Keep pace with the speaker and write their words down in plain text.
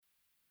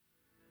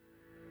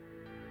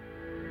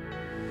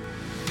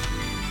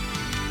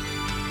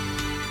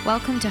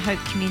Welcome to Hope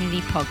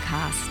Community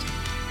Podcast.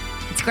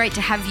 It's great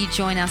to have you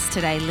join us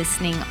today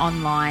listening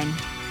online.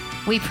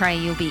 We pray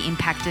you'll be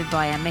impacted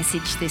by our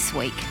message this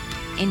week.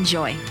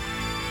 Enjoy.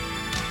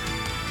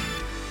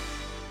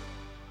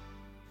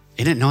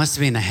 Isn't it nice to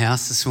be in the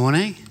house this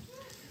morning?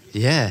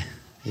 Yeah,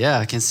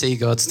 I can see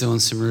God's doing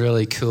some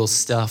really cool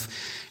stuff.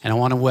 And I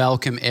want to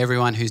welcome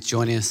everyone who's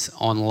joining us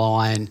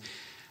online.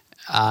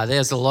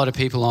 There's a lot of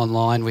people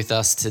online with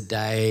us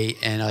today,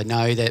 and I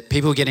know that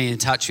people are getting in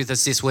touch with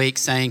us this week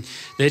saying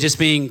they're just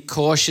being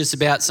cautious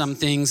about some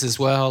things as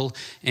well,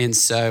 and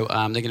so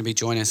they're going to be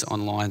joining us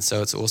online,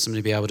 so it's awesome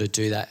to be able to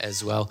do that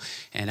as well.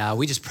 And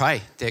we just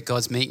pray that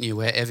God's meeting you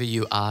wherever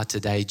you are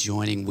today,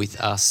 joining with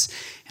us,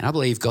 and I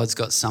believe God's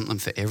got something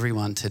for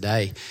everyone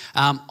today.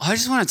 I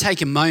just want to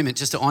take a moment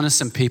just to honour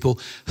some people.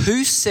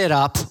 Who set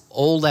up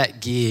all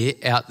that gear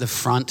out the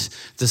front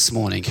this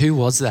morning? Who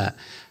was that?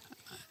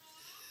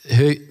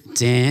 Who?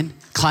 Dan?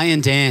 Clay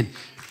and Dan.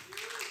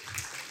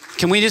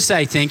 Can we just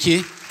say thank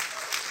you?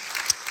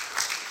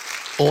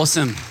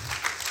 Awesome.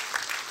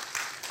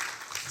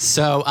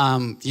 So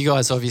you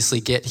guys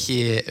obviously get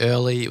here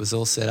early. It was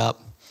all set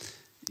up,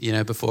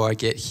 before I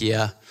get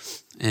here.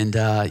 And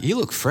you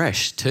look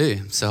fresh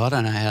too. So I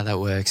don't know how that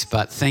works.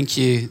 But thank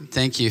you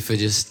for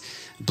just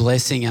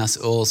blessing us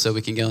all so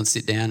we can go and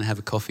sit down and have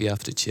a coffee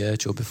after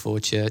church or before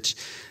church.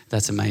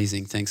 That's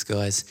amazing. Thanks,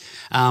 guys.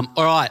 All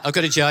right, I've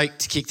got a joke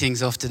to kick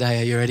things off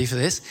today. Are you ready for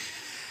this?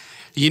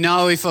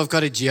 If I've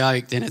got a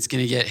joke, then it's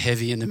going to get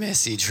heavy in the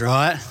message,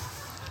 right?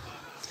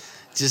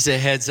 Just a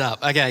heads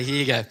up. Okay, here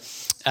you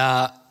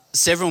go.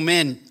 Several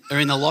men are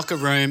in the locker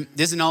room.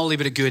 There's an oldie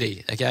but a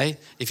goodie, okay?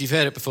 If you've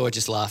heard it before,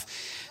 just laugh.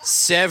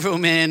 Several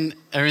men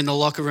are in the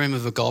locker room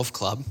of a golf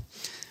club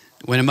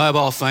when a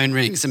mobile phone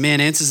rings. A man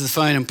answers the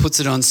phone and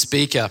puts it on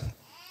speaker.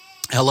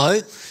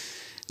 Hello?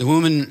 The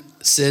woman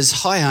says,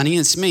 "Hi, honey,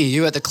 it's me. Are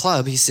you at the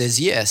club?" He says,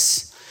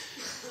 "Yes."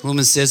 The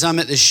woman says, "I'm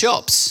at the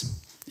shops,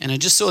 and I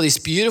just saw this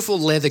beautiful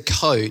leather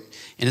coat,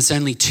 and it's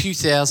only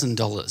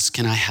 $2,000.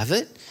 Can I have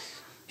it?"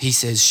 He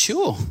says,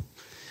 "Sure."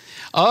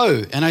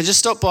 "Oh, and I just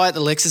stopped by at the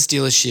Lexus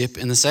dealership,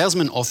 and the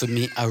salesman offered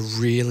me a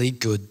really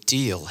good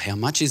deal." "How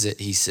much is it?"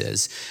 he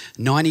says.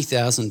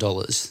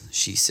 $90,000,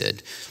 she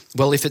said.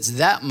 "Well, if it's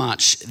that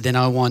much, then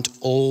I want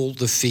all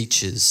the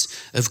features."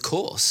 "Of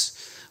course.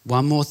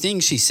 One more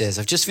thing," she says.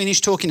 "I've just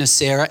finished talking to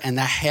Sarah, and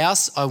the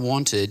house I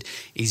wanted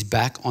is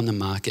back on the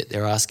market.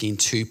 They're asking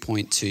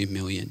 $2.2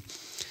 million.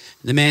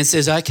 The man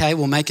says, "Okay,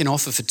 we'll make an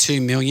offer for $2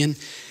 million.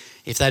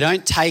 If they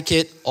don't take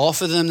it,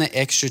 offer them the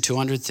extra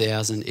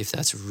 $200,000 if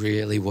that's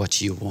really what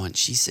you want."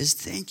 She says,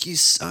 "Thank you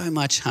so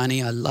much,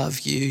 honey. I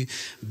love you.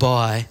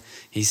 Bye."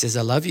 He says,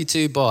 "I love you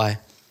too. Bye."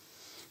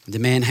 The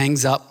man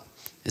hangs up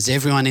as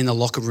everyone in the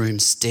locker room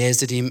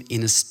stares at him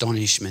in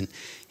astonishment.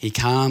 He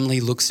calmly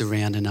looks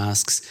around and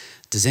asks,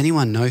 "Does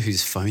anyone know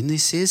whose phone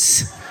this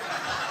is?"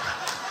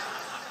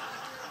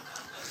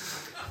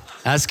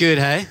 That's good,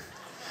 hey?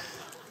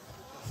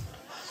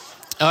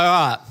 All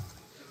right.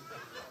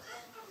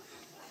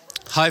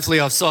 Hopefully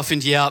I've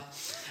softened you up.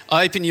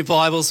 Open your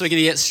Bibles. We're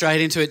going to get straight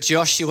into it.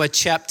 Joshua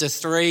chapter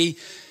 3.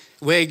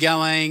 We're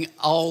going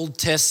Old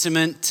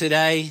Testament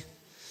today.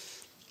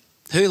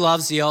 Who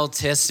loves the Old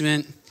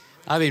Testament?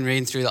 I've been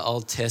reading through the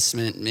Old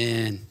Testament.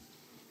 Man,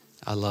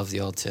 I love the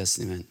Old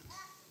Testament.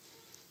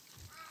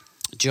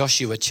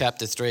 Joshua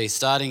chapter 3,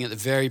 starting at the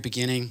very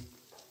beginning.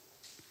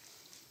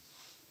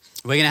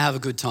 We're going to have a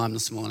good time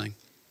this morning.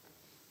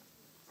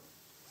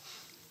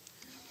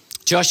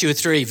 Joshua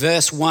 3,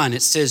 verse 1,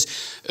 it says,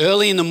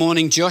 "Early in the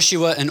morning,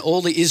 Joshua and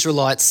all the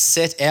Israelites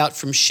set out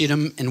from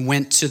Shittim and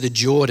went to the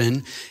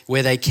Jordan,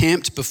 where they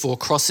camped before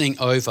crossing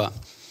over.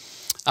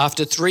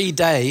 After 3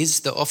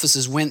 days, the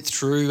officers went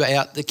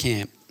throughout the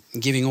camp,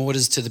 giving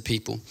orders to the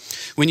people.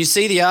 When you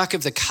see the ark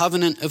of the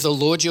covenant of the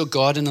Lord your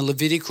God and the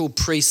Levitical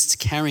priests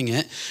carrying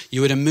it,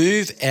 you are to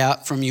move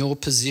out from your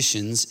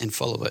positions and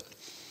follow it.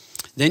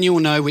 Then you will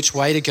know which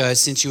way to go,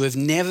 since you have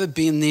never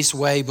been this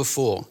way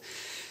before.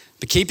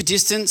 But keep a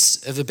distance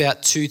of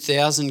about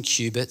 2,000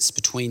 cubits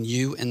between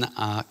you and the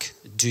ark.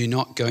 Do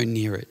not go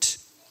near it."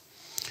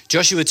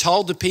 Joshua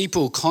told the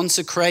people,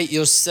 "Consecrate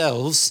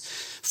yourselves,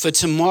 for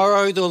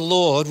tomorrow the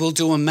Lord will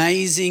do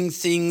amazing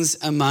things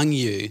among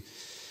you."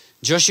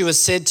 Joshua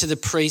said to the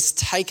priests,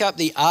 "Take up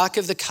the ark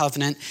of the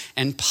covenant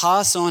and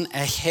pass on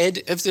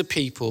ahead of the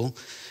people."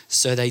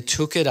 So they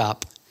took it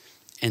up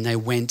and they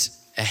went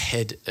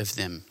ahead of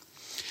them.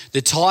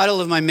 The title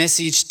of my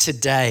message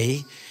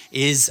today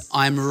is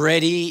 "I'm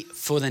ready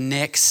for the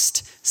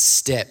next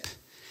step."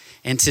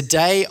 And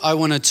today I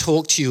want to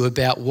talk to you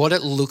about what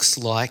it looks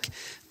like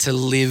to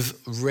live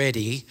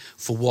ready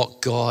for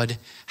what God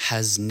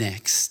has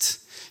next.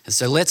 And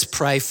so let's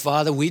pray.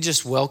 Father, we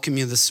just welcome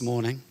you this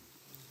morning.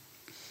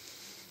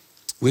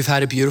 We've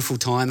had a beautiful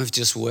time of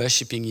just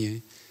worshiping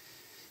you.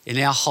 In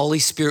our Holy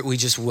Spirit, we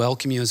just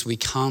welcome you as we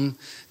come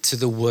to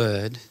the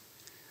Word.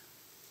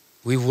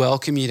 We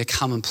welcome you to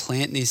come and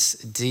plant this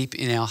deep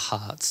in our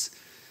hearts.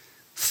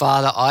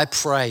 Father, I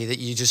pray that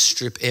you just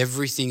strip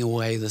everything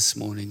away this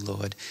morning,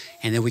 Lord,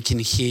 and that we can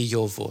hear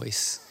your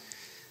voice.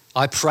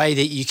 I pray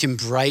that you can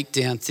break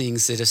down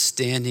things that are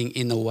standing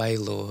in the way,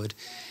 Lord,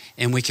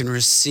 and we can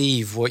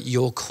receive what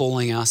you're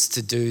calling us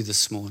to do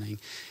this morning.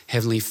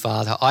 Heavenly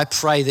Father, I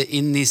pray that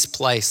in this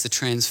place, the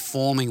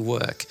transforming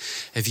work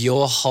of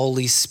your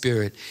Holy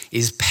Spirit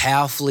is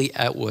powerfully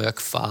at work,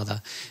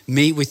 Father.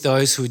 Meet with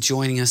those who are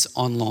joining us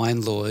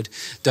online, Lord.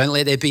 Don't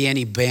let there be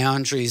any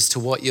boundaries to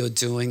what you're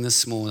doing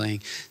this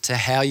morning, to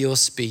how you're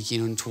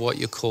speaking and to what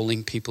you're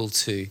calling people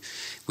to.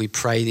 We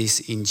pray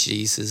this in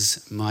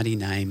Jesus' mighty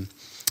name.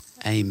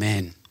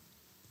 Amen.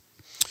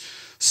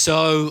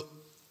 So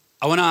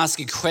I want to ask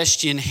a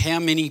question. How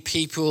many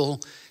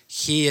people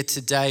here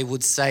today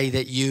would say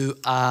that you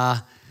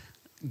are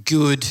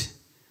good?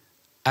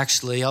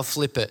 Actually, I'll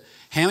flip it.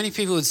 How many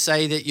people would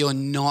say that you're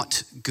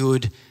not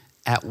good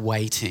at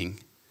waiting?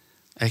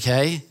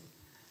 Okay.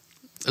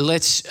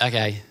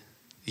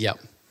 Yep.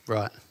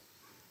 Right.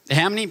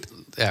 All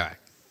right.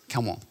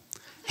 Come on.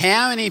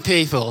 How many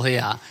people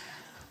here?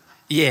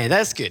 Yeah,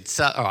 that's good.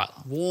 So, all right,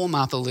 warm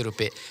up a little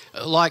bit.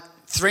 Like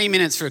 3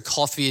 minutes for a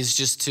coffee is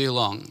just too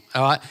long,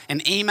 all right?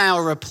 An email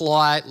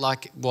reply,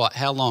 like what,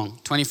 how long?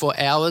 24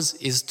 hours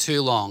is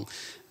too long,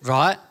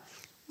 right?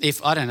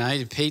 If, I don't know,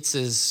 the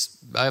pizza's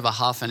over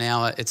half an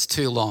hour, it's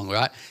too long,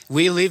 right?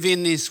 We live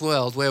in this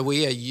world where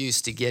we are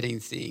used to getting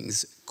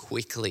things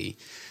quickly,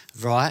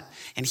 right?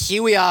 And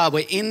here we are,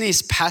 we're in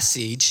this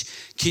passage.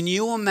 Can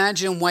you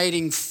imagine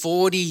waiting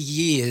 40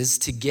 years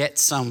to get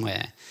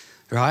somewhere?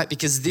 Right?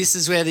 Because this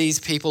is where these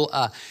people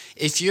are.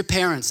 If you're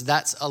parents,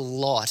 that's a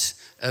lot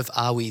of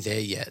are we there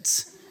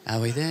yet? Are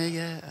we there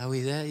yet? Are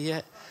we there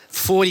yet?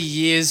 40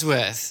 years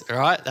worth,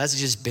 right? That's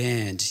just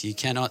banned. You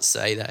cannot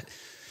say that.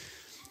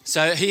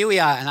 So here we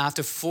are, and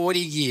after 40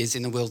 years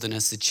in the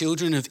wilderness, the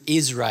children of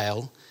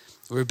Israel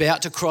were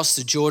about to cross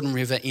the Jordan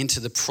River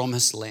into the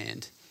promised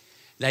land.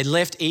 They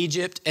left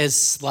Egypt as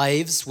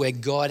slaves where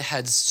God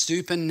had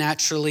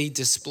supernaturally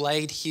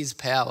displayed his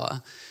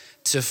power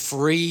to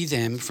free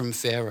them from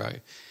Pharaoh.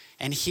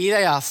 And here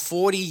they are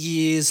 40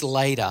 years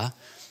later.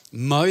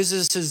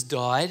 Moses has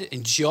died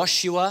and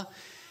Joshua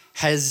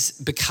has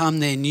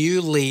become their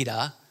new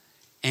leader,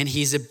 and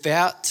he's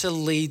about to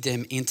lead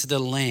them into the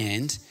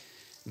land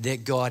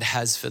that God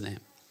has for them.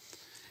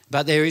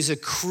 But there is a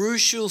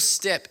crucial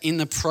step in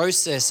the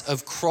process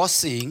of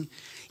crossing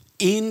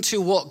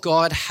into what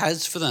God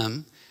has for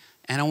them,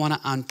 and I want to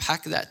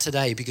unpack that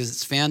today because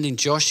it's found in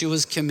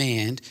Joshua's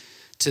command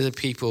to the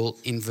people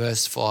in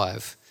verse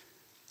 5.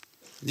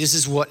 This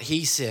is what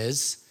he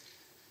says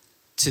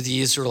to the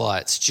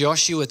Israelites.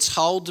 Joshua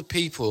told the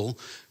people,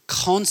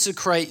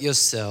 "Consecrate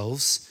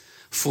yourselves,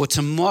 for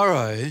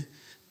tomorrow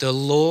the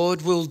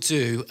Lord will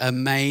do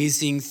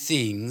amazing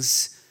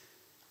things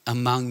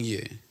among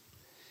you."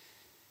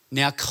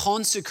 Now,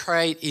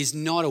 consecrate is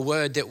not a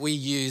word that we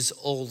use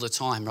all the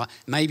time, right?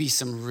 Maybe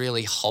some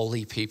really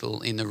holy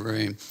people in the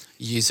room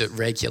use it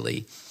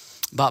regularly.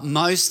 But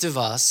most of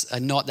us are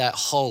not that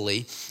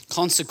holy.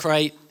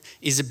 Consecrate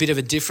is a bit of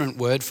a different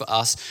word for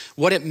us.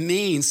 What it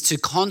means to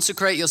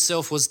consecrate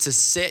yourself was to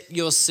set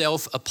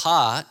yourself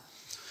apart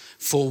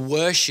for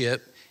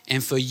worship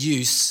and for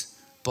use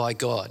by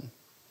God.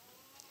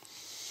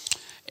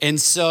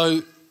 And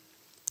so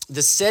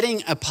the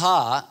setting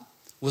apart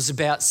was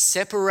about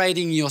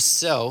separating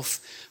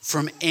yourself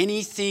from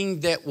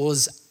anything that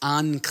was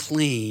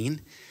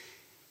unclean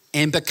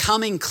and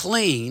becoming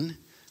clean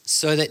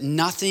so that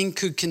nothing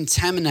could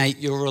contaminate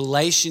your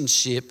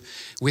relationship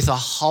with a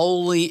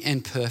holy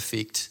and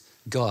perfect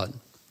God.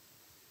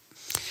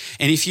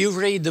 And if you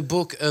read the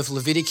book of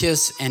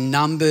Leviticus and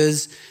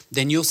Numbers,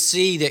 then you'll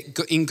see that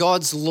in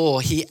God's law,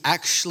 he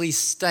actually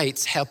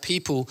states how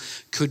people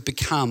could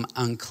become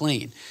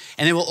unclean.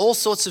 And there were all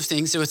sorts of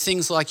things. There were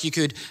things like you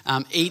could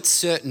eat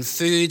certain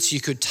foods,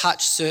 you could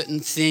touch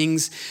certain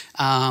things,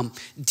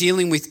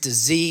 dealing with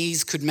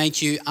disease could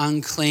make you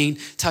unclean,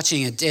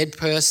 touching a dead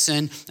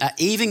person,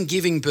 even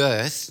giving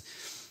birth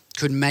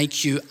could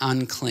make you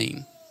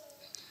unclean.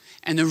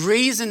 And the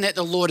reason that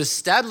the Lord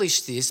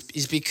established this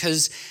is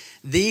because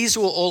these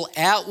were all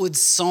outward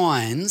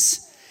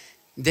signs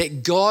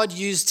that God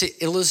used to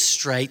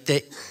illustrate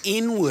the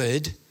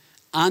inward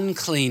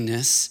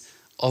uncleanness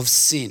of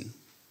sin.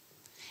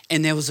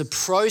 And there was a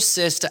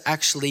process to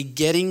actually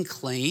getting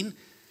clean.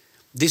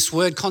 This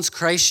word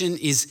consecration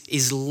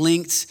is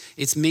linked,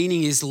 its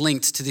meaning is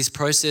linked to this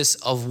process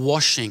of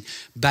washing,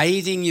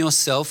 bathing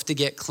yourself to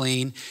get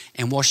clean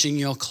and washing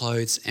your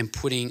clothes and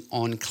putting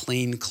on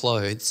clean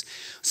clothes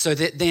so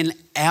that then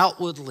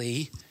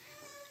outwardly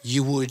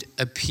you would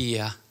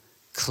appear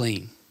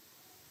clean.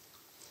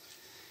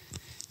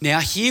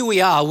 Now here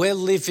we are, we're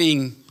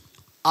living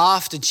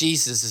after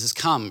Jesus has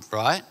come,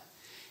 right?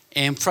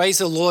 And praise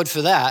the Lord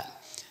for that,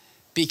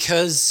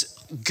 because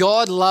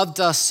God loved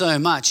us so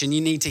much, and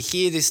you need to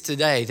hear this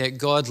today, that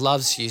God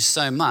loves you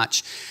so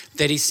much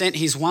that he sent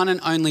his one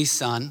and only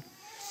son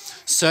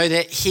so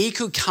that he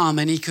could come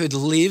and he could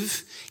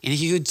live and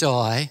he could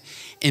die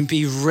and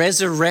be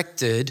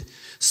resurrected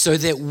so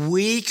that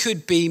we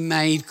could be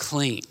made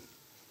clean.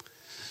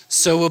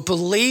 So a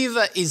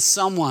believer is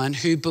someone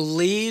who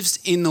believes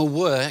in the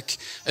work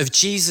of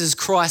Jesus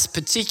Christ,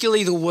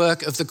 particularly the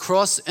work of the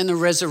cross and the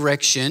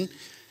resurrection,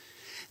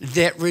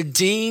 that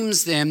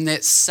redeems them,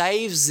 that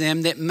saves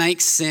them, that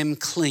makes them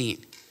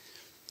clean.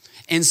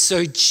 And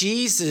so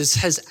Jesus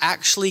has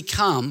actually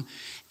come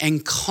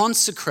and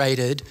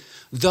consecrated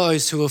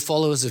those who are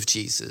followers of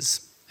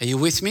Jesus. Are you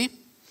with me?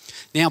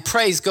 Now,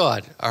 praise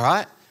God, all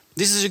right?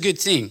 This is a good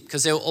thing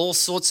because there were all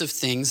sorts of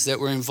things that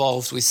were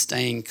involved with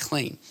staying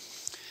clean.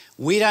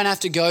 We don't have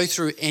to go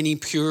through any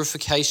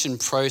purification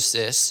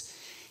process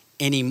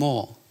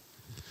anymore.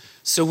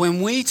 So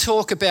when we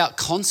talk about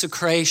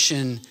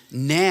consecration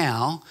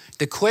now,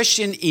 the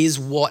question is,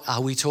 what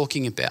are we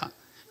talking about?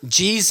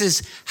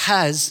 Jesus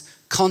has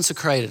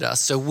consecrated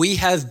us. So we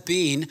have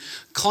been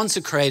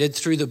consecrated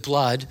through the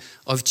blood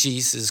of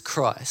Jesus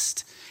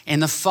Christ.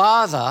 And the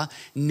Father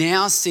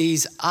now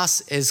sees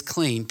us as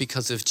clean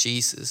because of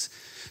Jesus.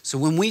 So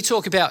when we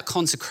talk about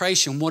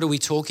consecration, what are we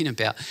talking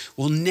about?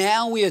 Well,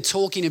 now we are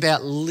talking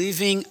about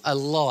living a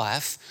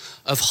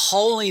life of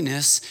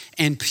holiness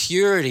and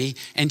purity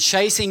and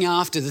chasing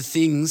after the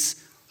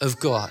things of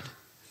God.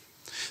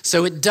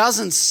 So it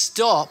doesn't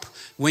stop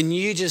when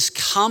you just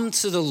come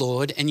to the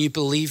Lord and you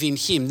believe in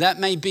Him. That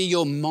may be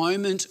your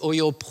moment or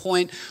your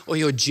point or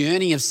your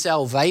journey of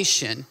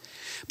salvation.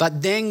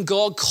 But then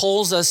God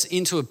calls us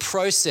into a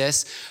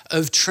process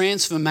of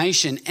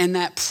transformation, and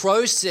that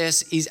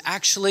process is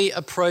actually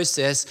a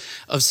process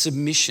of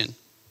submission,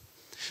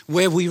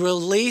 where we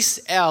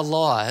release our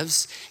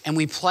lives and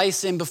we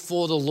place them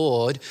before the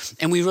Lord,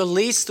 and we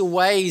release the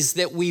ways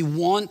that we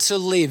want to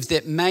live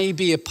that may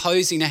be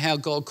opposing to how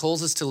God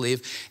calls us to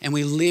live, and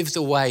we live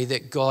the way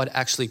that God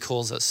actually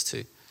calls us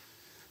to.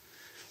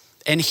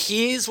 And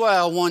here's why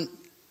I want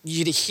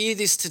you to hear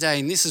this today,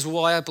 and this is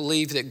why I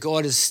believe that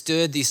God has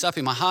stirred this up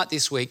in my heart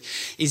this week,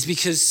 is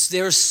because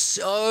there are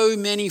so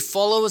many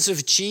followers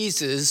of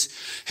Jesus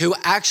who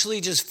actually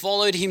just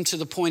followed Him to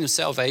the point of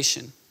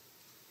salvation.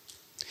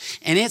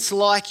 And it's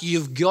like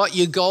you've got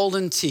your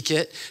golden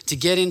ticket to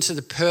get into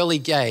the pearly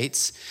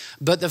gates,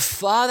 but the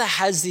Father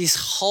has this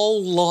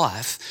whole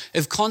life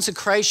of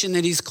consecration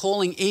that He's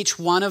calling each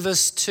one of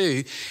us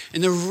to.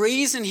 And the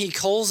reason He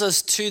calls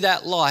us to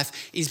that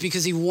life is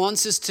because He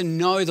wants us to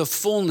know the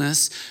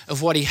fullness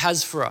of what He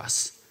has for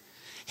us.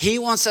 He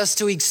wants us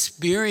to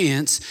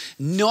experience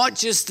not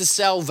just the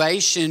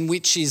salvation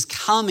which is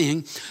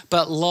coming,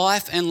 but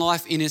life and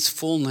life in its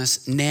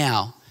fullness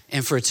now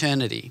and for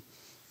eternity.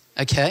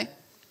 Okay?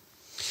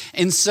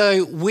 And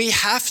so we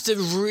have to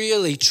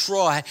really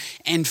try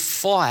and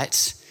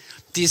fight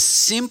this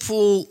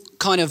simple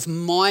kind of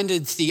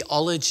minded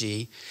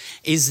theology,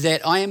 is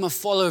that I am a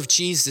follower of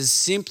Jesus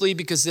simply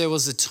because there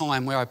was a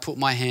time where I put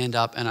my hand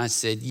up and I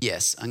said,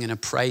 yes, I'm going to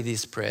pray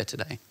this prayer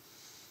today.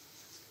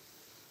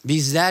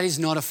 Because that is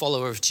not a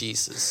follower of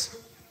Jesus.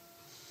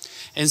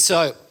 And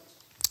so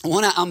I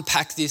want to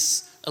unpack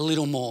this a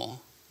little more.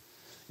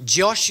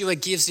 Joshua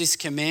gives this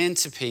command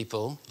to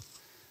people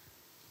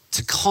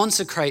to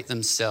consecrate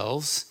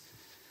themselves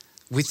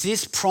with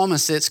this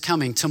promise that's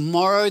coming.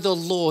 Tomorrow the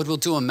Lord will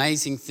do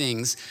amazing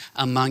things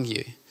among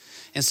you.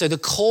 And so the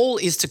call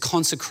is to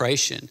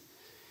consecration.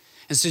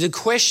 And so the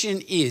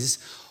question is,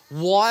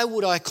 why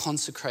would I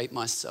consecrate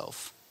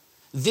myself?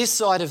 This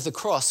side of the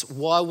cross,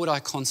 why would I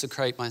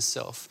consecrate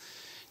myself?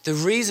 The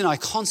reason I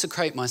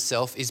consecrate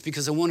myself is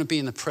because I want to be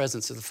in the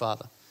presence of the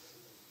Father.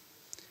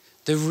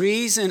 The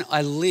reason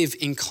I live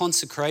in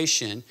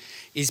consecration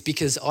is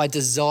because I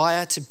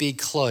desire to be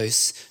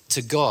close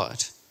to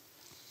God.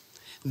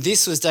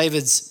 This was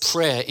David's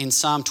prayer in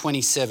Psalm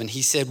 27.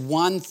 He said,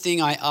 "One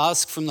thing I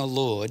ask from the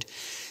Lord,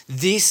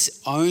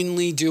 this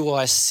only do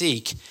I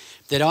seek,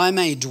 that I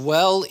may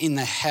dwell in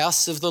the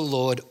house of the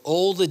Lord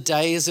all the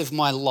days of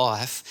my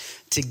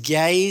life, to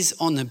gaze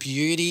on the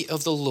beauty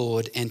of the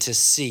Lord and to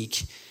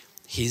seek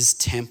His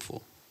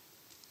temple."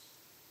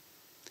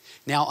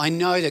 Now, I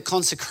know that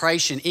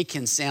consecration, it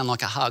can sound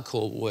like a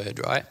hardcore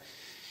word, right?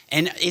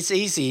 And it's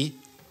easy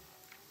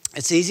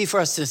for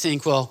us to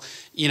think, well,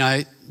 you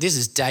know, this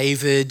is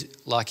David,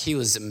 like he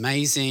was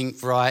amazing,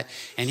 right?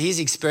 And he's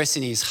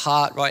expressing his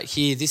heart right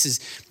here. This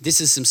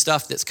is some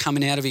stuff that's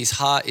coming out of his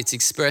heart. It's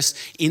expressed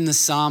in the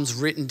Psalms,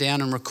 written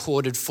down and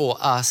recorded for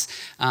us.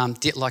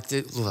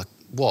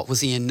 What, was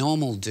he a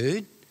normal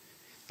dude?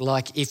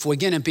 Like, if we're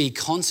going to be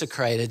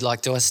consecrated,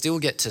 like, do I still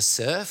get to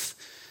surf,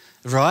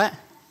 right?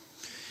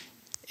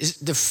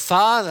 The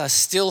Father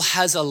still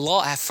has a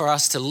life for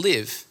us to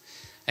live,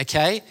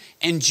 okay?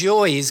 And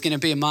joy is going to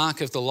be a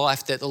mark of the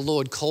life that the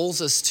Lord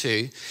calls us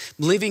to.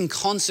 Living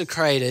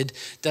consecrated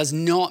does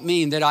not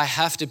mean that I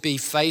have to be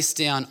face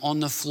down on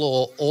the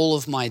floor all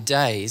of my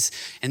days.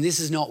 And this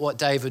is not what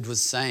David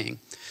was saying.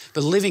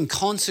 But living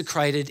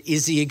consecrated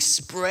is the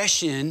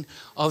expression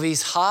of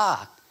his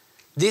heart.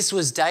 This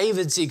was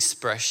David's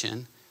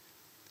expression.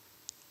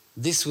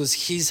 This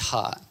was his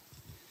heart.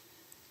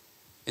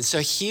 And so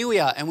here we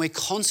are, and we're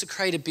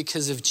consecrated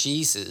because of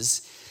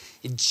Jesus.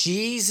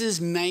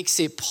 Jesus makes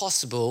it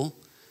possible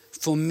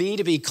for me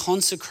to be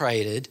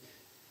consecrated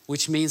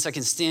which means I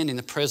can stand in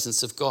the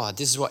presence of God.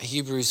 This is what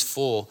Hebrews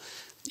 4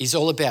 is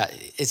all about.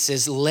 It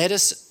says, let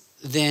us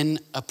then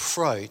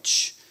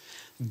approach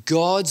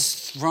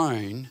God's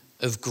throne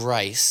of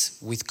grace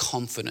with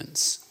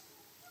confidence.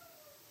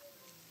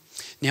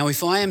 Now,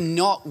 if I am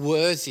not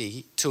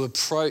worthy to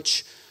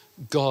approach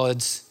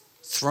God's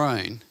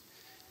throne,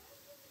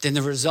 then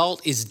the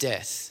result is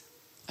death,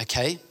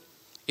 okay?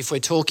 If we're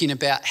talking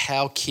about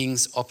how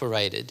kings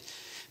operated.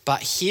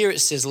 But here it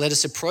says, let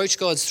us approach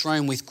God's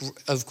throne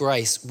of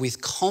grace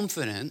with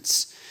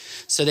confidence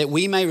so that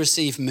we may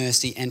receive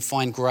mercy and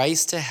find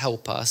grace to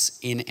help us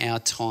in our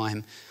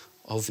time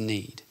of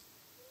need.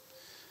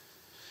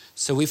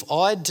 So if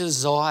I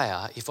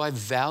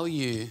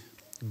value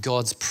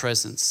God's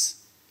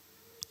presence,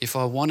 if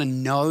I want to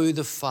know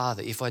the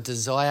Father, if I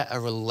desire a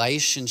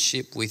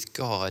relationship with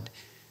God,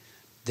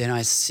 then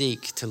I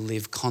seek to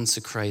live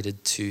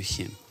consecrated to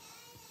Him.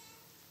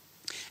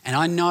 And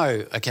I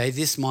know, okay,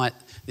 this might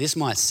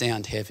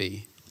sound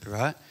heavy,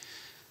 right?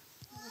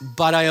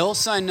 But I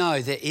also know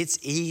that it's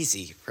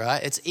easy,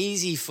 right? It's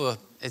easy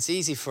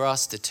for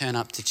us to turn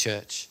up to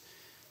church,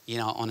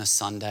 on a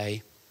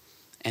Sunday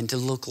and to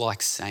look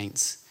like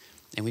saints.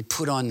 And we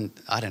put on,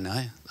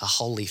 a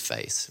holy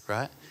face,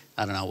 right?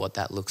 I don't know what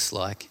that looks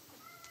like.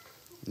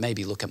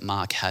 Maybe look at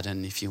Mark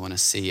Haddon if you want to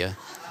see a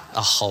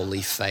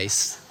holy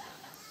face.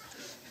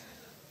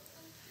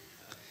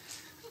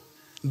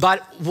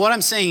 But what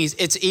I'm saying is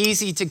it's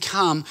easy to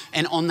come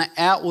and on the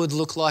outward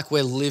look like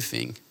we're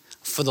living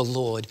for the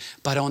Lord,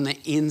 but on the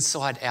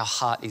inside our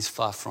heart is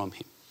far from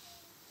Him.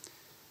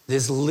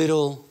 There's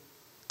little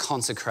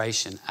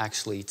consecration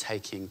actually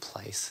taking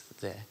place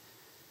there.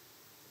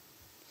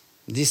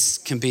 This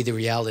can be the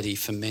reality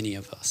for many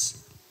of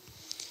us.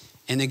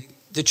 And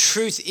the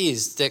truth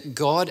is that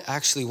God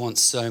actually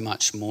wants so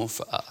much more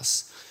for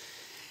us.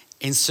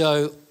 And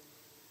so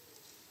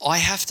I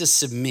have to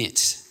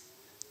submit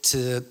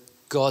to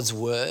God's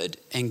word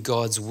and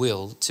God's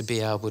will to be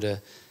able to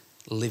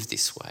live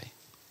this way.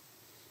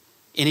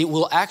 And it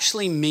will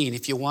actually mean,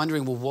 if you're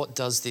wondering, well, what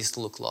does this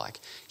look like?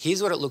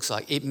 Here's what it looks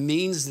like. It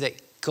means that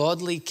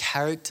godly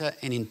character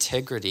and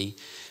integrity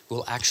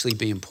will actually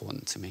be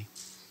important to me.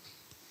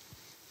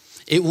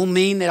 It will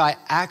mean that I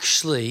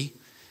actually,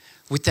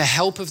 with the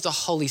help of the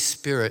Holy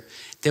Spirit,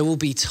 there will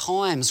be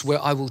times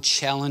where I will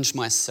challenge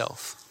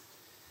myself.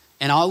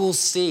 And I will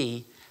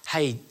see,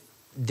 hey,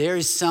 there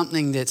is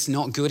something that's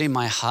not good in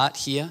my heart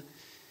here.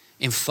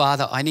 And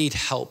Father, I need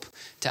help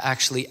to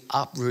actually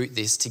uproot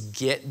this, to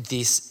get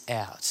this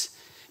out,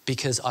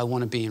 because I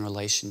want to be in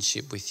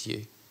relationship with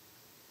you.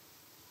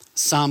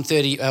 Psalm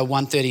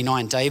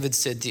 139, David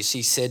said this.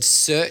 He said,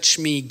 search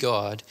me,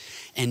 God,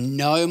 and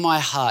know my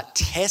heart.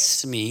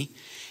 Test me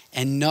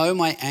and know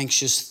my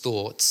anxious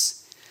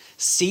thoughts.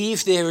 See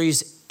if there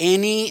is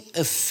any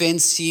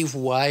offensive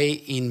way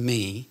in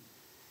me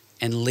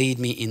and lead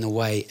me in the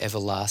way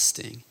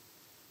everlasting.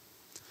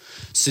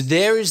 So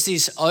there is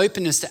this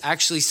openness to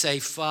actually say,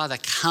 Father,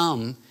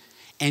 come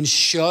and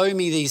show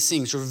me these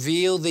things.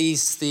 Reveal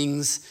these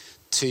things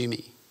to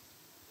me.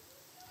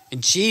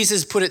 And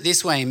Jesus put it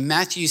this way in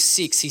Matthew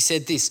 6. He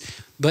said this,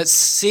 but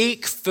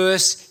seek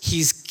first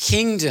His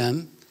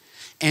kingdom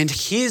and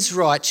His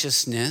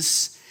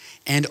righteousness,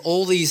 and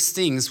all these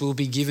things will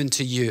be given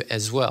to you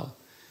as well.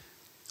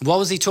 What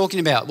was He talking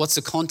about? What's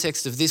the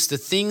context of this? The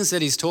things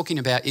that He's talking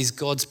about is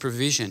God's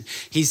provision.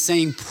 He's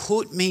saying,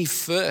 put me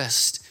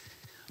first.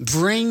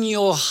 Bring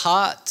your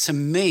heart to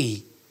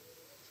me,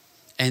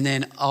 and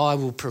then I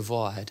will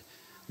provide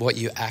what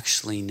you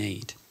actually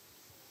need.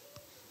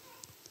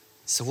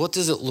 So what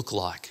does it look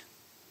like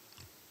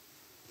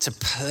to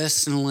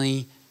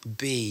personally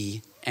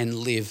be and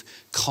live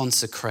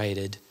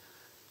consecrated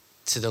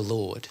to the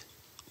Lord?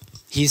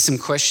 Here's some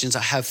questions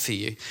I have for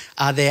you.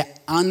 Are there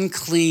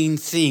unclean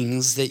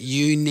things that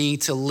you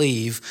need to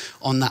leave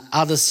on the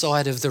other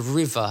side of the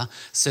river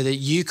so that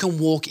you can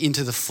walk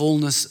into the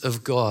fullness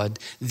of God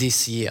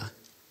this year?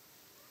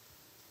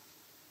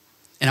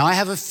 And I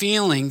have a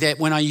feeling that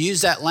when I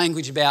use that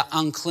language about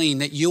unclean,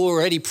 that you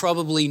already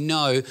probably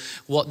know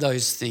what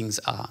those things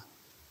are.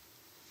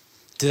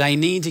 Do they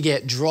need to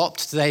get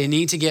dropped? Do they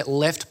need to get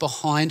left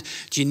behind?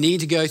 Do you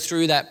need to go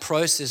through that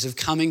process of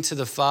coming to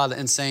the Father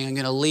and saying, I'm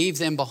going to leave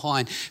them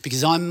behind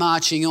because I'm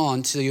marching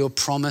on to your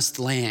promised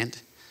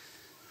land?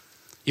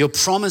 Your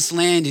promised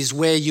land is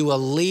where you are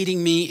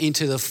leading me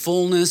into the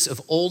fullness of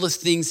all the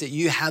things that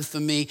you have for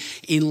me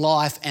in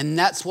life. And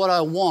that's what I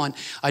want.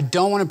 I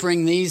don't want to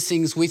bring these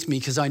things with me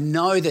because I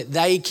know that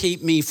they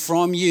keep me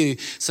from you.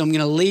 So I'm going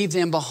to leave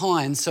them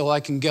behind so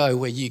I can go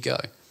where you go.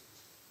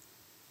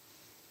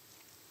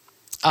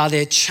 Are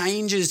there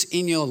changes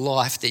in your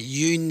life that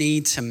you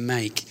need to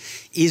make?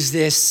 Is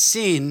there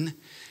sin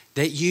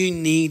that you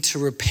need to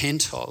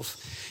repent of?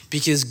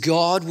 Because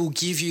God will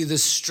give you the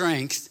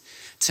strength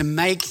to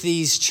make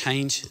these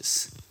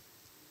changes.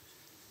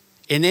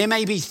 And there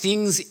may be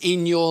things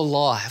in your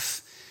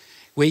life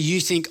where you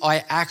think,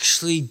 I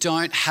actually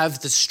don't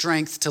have the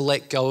strength to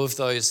let go of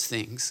those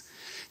things.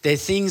 They're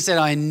things that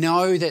I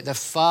know that the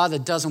Father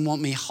doesn't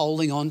want me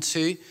holding on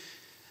to,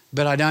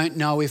 but I don't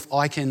know if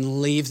I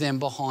can leave them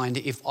behind,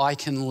 if I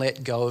can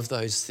let go of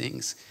those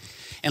things.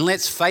 And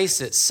let's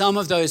face it, some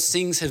of those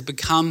things have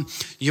become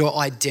your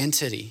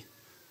identity.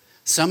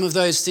 Some of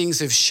those things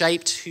have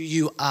shaped who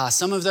you are.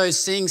 Some of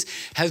those things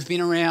have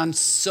been around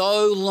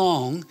so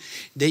long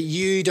that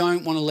you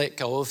don't want to let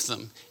go of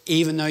them,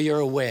 even though you're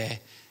aware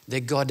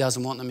that God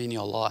doesn't want them in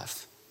your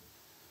life.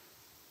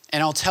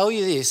 And I'll tell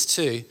you this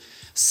too,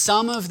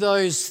 some of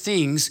those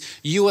things,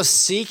 you are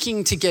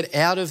seeking to get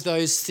out of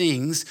those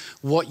things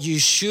what you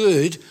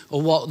should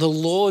or what the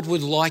Lord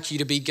would like you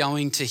to be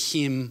going to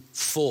Him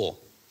for.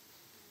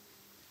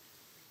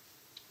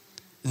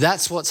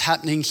 That's what's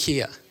happening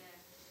here.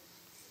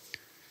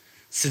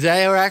 So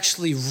they are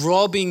actually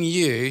robbing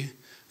you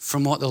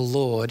from what the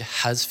Lord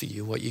has for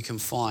you, what you can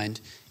find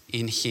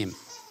in Him.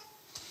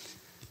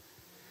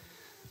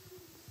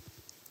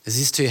 Is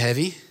this too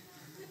heavy?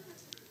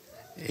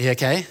 You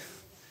okay?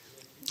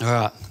 All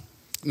right.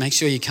 Make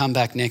sure you come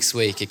back next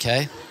week,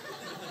 okay?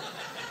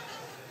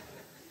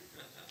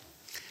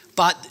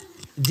 But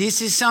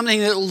this is something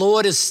that the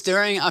Lord is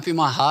stirring up in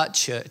my heart,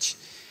 church.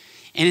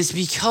 And it's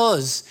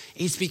because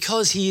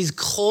He is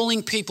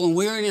calling people, and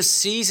we're in a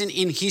season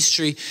in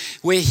history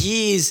where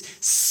He is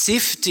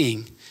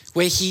sifting,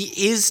 where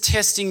He is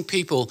testing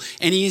people,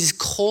 and He is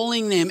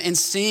calling them and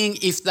seeing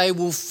if they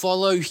will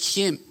follow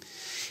Him.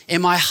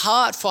 And my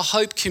heart for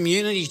Hope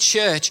Community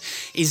Church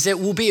is that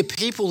we'll be a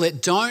people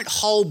that don't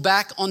hold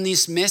back on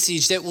this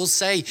message, that will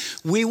say,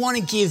 we want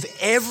to give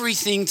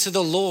everything to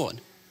the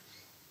Lord.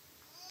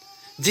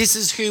 This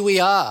is who we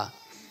are.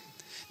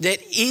 That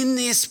in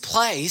this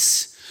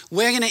place,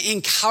 we're going to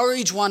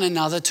encourage one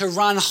another to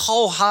run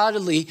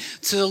wholeheartedly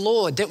to the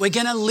Lord, that we're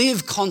going to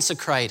live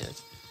consecrated.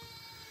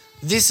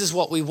 This is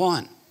what we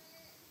want.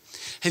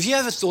 Have you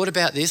ever thought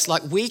about this?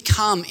 Like, we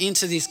come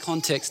into this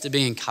context to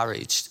be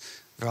encouraged,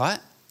 right?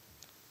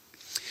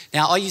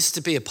 Now, I used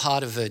to be a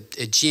part of a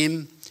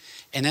gym,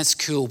 and that's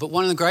cool. But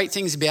one of the great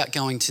things about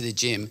going to the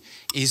gym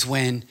is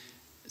when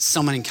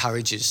someone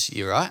encourages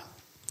you, right?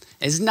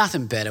 There's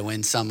nothing better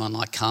when someone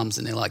like comes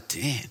and they're like,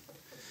 damn,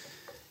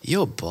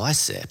 your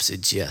biceps are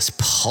just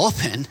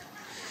popping,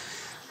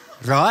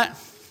 right?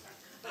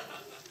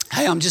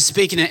 Hey, I'm just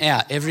speaking it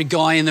out. Every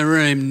guy in the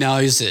room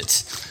knows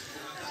it.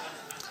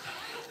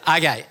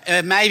 Okay,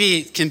 maybe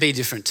it can be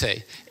different too.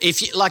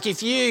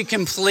 If you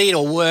complete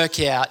a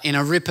workout in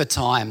a ripper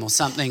time or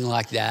something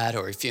like that,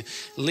 or if you're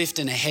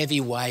lifting a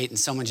heavy weight and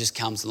someone just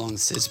comes along and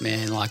says,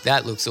 man, like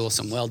that looks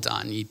awesome, well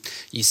done.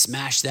 You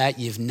smashed that,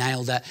 you've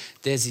nailed that.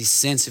 There's this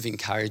sense of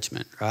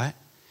encouragement, right?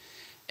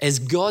 As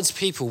God's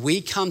people,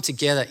 we come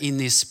together in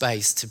this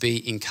space to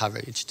be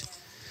encouraged.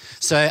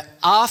 So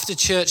after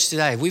church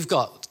today, we've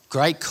got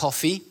great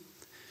coffee,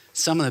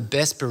 some of the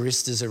best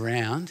baristas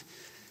around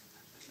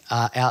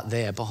out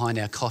there behind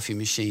our coffee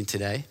machine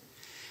today.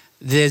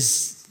 There's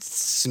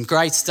some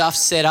great stuff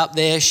set up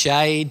there,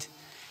 shade.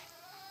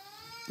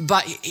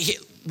 But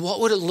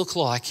what would it look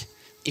like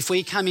if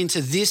we come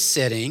into this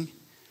setting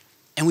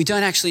and we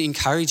don't actually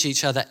encourage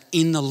each other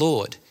in the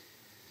Lord?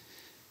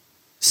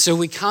 So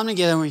we come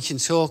together and we can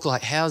talk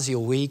like, how's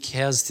your week?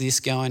 How's this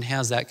going?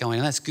 How's that going?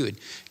 And that's good.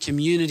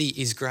 Community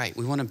is great.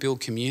 We want to build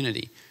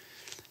community.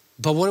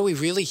 But what are we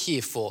really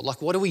here for? Like,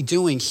 what are we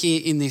doing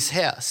here in this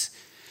house?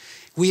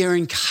 We are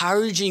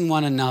encouraging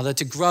one another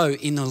to grow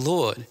in the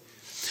Lord.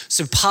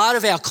 So part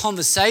of our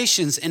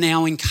conversations and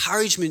our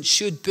encouragement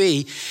should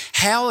be,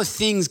 how are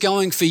things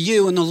going for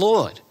you in the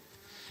Lord?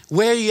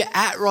 Where are you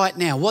at right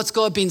now? What's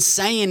God been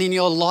saying in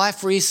your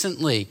life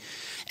recently?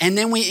 And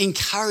then we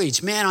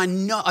encourage, man, I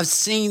know I've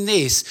seen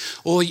this.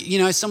 Or,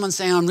 someone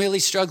saying, I'm really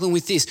struggling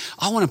with this.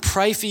 I want to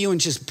pray for you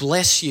and just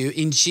bless you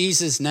in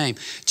Jesus' name.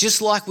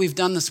 Just like we've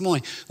done this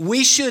morning.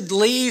 We should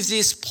leave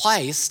this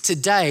place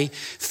today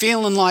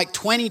feeling like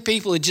 20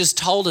 people had just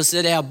told us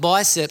that our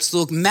biceps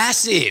look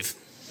massive.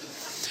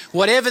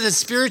 Whatever the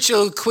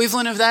spiritual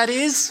equivalent of that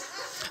is,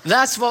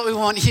 that's what we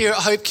want here at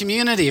Hope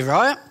Community,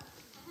 right?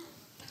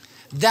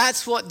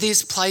 That's what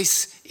this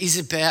place is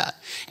about.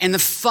 And the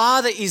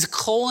Father is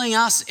calling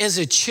us as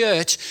a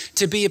church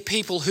to be a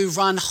people who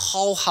run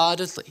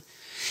wholeheartedly.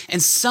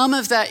 And some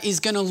of that is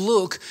going to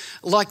look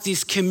like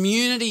this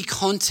community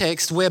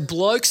context where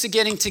blokes are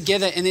getting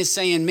together and they're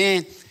saying,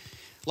 man,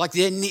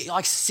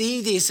 I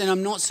see this and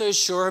I'm not so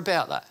sure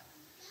about that.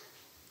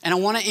 And I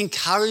want to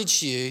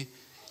encourage you,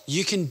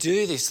 you can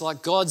do this,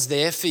 like God's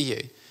there for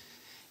you.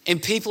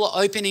 And people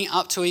are opening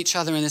up to each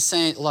other and they're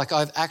saying, like,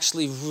 I've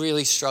actually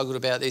really struggled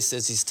about this.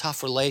 There's this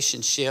tough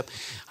relationship.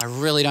 I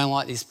really don't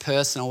like this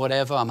person or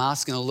whatever. I'm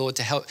asking the Lord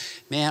to help.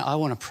 Man, I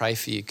want to pray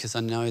for you because I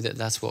know that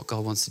that's what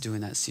God wants to do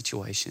in that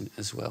situation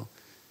as well.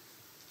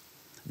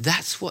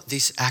 That's what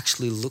this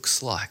actually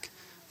looks like,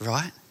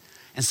 right?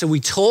 And so we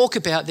talk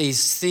about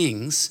these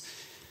things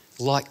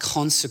like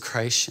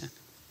consecration.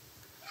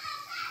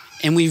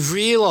 And we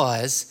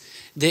realize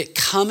that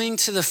coming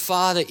to the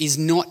Father is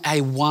not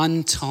a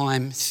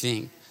one-time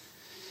thing.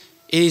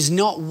 It is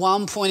not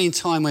one point in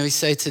time where we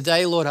say,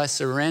 today, Lord, I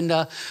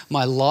surrender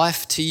my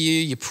life to you.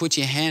 You put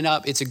your hand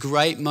up. It's a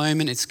great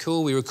moment. It's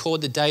cool. We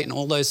record the date and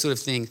all those sort of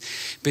things.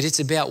 But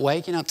it's about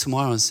waking up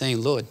tomorrow and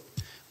saying, Lord,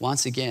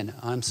 once again,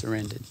 I'm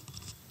surrendered.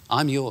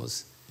 I'm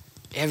yours.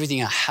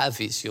 Everything I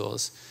have is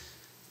yours.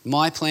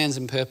 My plans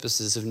and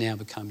purposes have now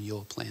become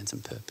your plans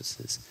and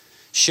purposes.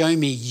 Show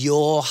me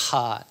your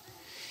heart.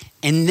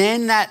 And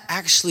then that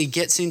actually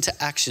gets into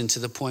action to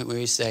the point where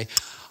you say,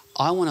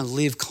 I want to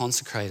live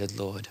consecrated,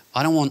 Lord.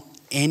 I don't want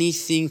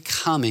anything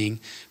coming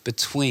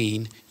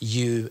between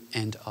you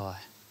and I.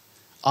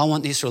 I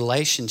want this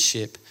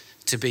relationship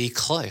to be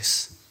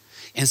close.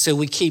 And so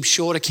we keep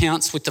short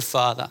accounts with the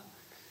Father.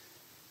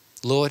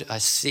 Lord, I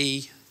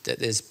see that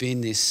there's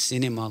been this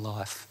sin in my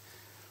life,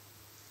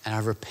 and I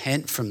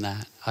repent from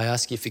that. I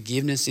ask you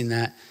forgiveness in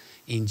that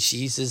in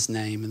Jesus'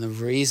 name. And the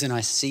reason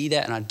I see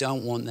that and I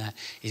don't want that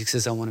is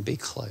because I want to be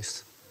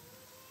close.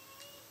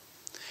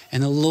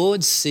 And the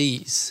Lord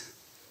sees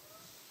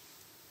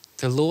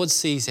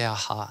our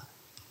heart.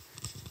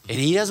 And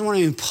he doesn't want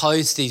to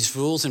impose these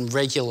rules and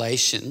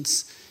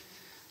regulations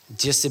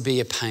just to be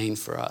a pain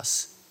for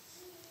us.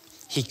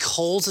 He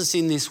calls us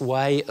in this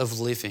way of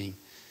living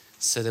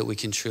so that we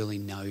can truly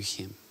know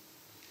him.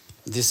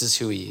 This is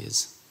who he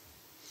is.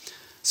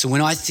 So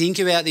when I think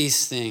about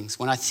these things,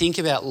 when I think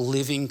about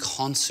living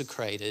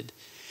consecrated,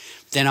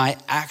 then I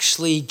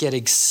actually get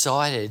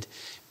excited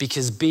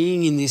because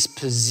being in this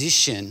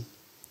position,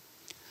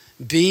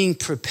 being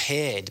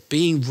prepared,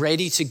 being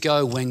ready to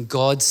go when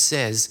God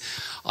says,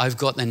 I've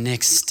got the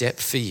next step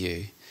for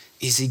you,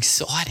 is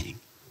exciting.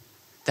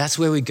 That's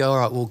where we go, all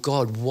right, well,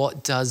 God,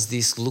 what does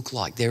this look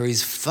like? There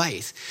is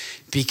faith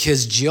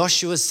because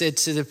Joshua said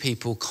to the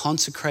people,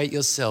 consecrate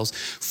yourselves,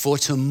 for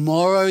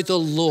tomorrow the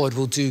Lord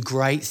will do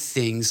great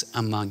things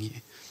among you.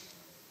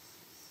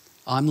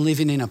 I'm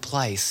living in a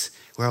place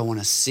where I want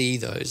to see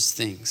those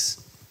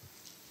things.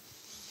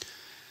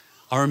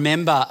 I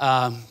remember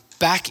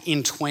back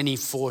in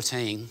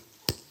 2014,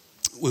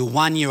 we were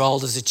 1 year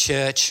old as a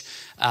church.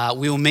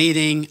 We were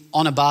meeting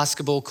on a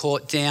basketball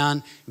court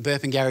down in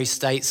Burpengary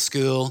State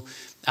School.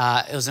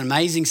 It was an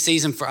amazing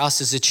season for us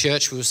as a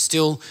church. We were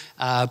still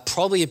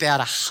probably about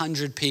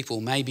 100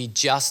 people, maybe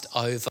just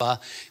over.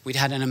 We'd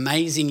had an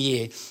amazing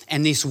year.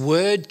 And this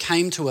word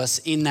came to us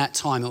in that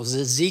time. It was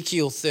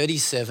Ezekiel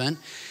 37.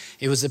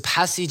 It was a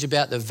passage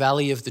about the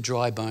valley of the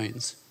dry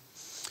bones.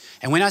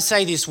 And when I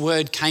say this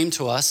word came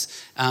to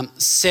us,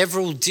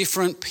 several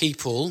different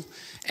people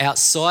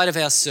outside of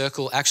our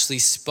circle actually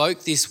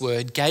spoke this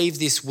word, gave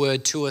this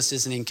word to us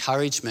as an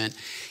encouragement.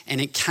 And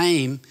it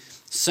came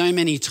so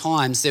many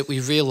times that we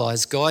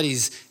realize God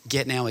is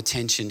getting our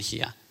attention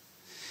here.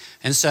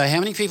 And so how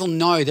many people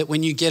know that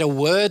when you get a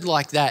word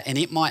like that, and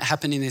it might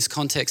happen in this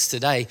context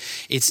today,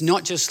 it's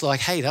not just like,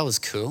 hey, that was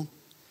cool.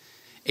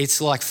 It's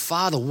like,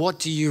 Father, what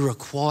do you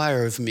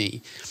require of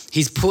me?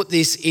 He's put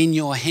this in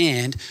your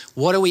hand.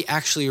 What are we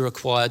actually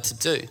required to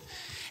do?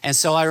 And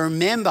so I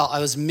remember I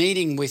was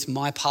meeting with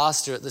my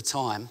pastor at the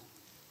time,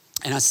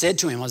 and I said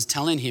to him, I was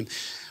telling him,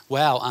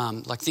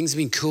 wow, like things have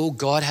been cool.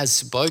 God has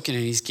spoken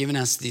and he's given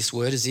us this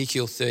word,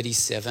 Ezekiel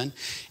 37.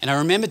 And I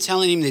remember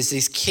telling him there's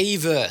this key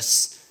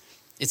verse.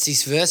 It's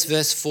this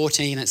verse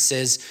 14. It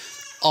says,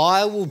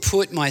 I will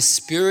put my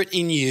spirit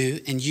in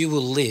you and you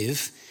will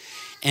live,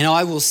 and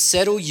I will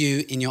settle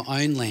you in your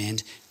own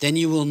land. Then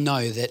you will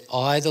know that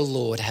I, the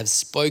Lord, have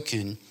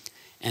spoken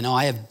and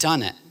I have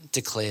done it,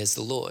 declares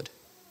the Lord.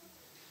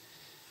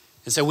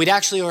 And so we'd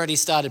actually already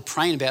started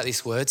praying about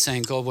this word,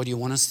 saying, God, what do you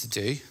want us to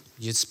do?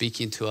 You'd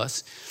speak into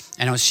us.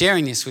 And I was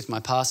sharing this with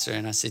my pastor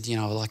and I said,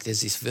 like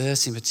there's this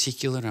verse in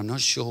particular and I'm not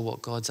sure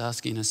what God's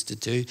asking us to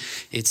do.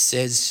 It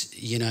says,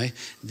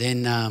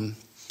 then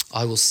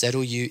I will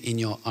settle you in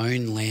your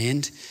own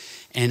land.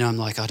 And I'm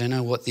like, I don't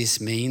know what this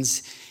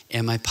means.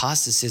 And my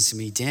pastor says to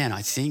me, Dan,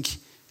 I think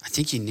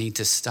you need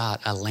to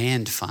start a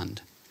land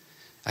fund.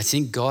 I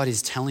think God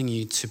is telling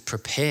you to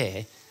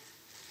prepare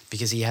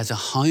because he has a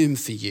home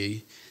for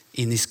you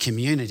in this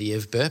community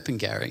of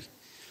Burpengary.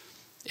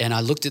 And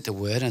I looked at the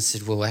word and I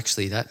said, well,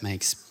 actually that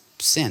makes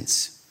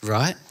sense,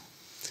 right?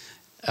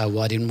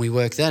 Why didn't we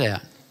work that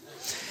out?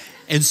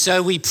 And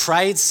so we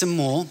prayed some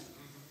more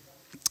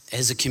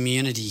as a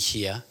community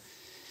here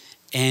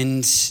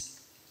and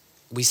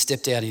we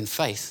stepped out in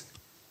faith.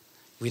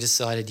 We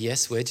decided,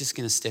 yes, we're just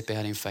going to step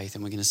out in faith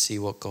and we're going to see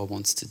what God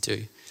wants to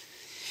do.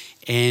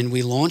 And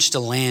we launched a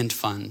land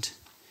fund.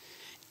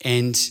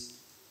 And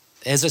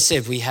as I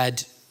said, we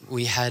had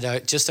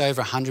just over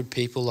 100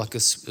 people, like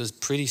it was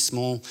a pretty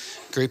small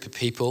group of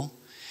people.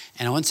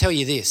 And I want to tell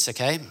you this,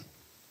 okay?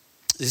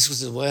 This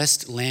was the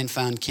worst land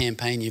fund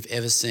campaign you've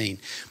ever seen.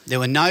 There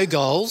were no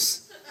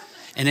goals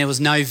and there was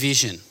no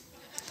vision,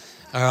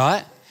 all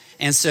right?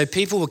 And so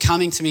people were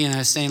coming to me and they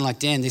were saying like,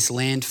 Dan, this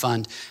land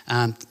fund,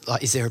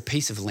 is there a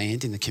piece of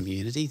land in the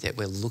community that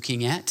we're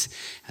looking at?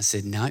 I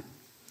said, no.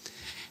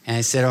 And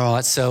they said, all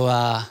right, so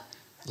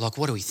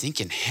what are we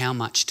thinking? How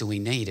much do we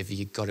need? Have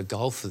you got a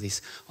goal for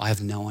this? I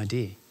have no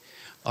idea.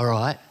 All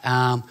right.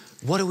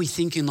 What are we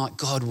thinking like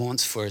God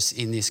wants for us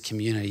in this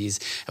community?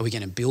 Are we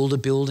going to build a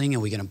building? Are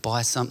we going to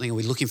buy something? Are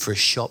we looking for a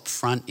shop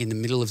front in the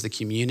middle of the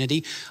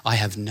community? I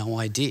have no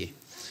idea.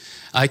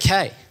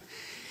 Okay.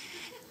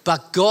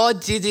 But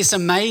God did this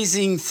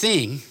amazing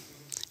thing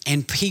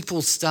and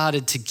people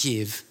started to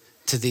give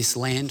to this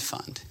land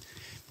fund.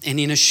 And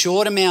in a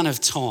short amount of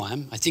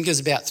time, I think it was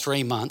about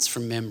 3 months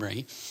from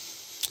memory,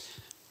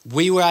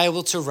 we were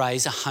able to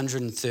raise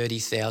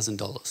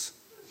 $130,000.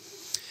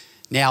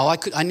 Now,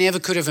 I never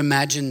could have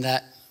imagined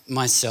that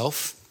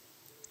myself.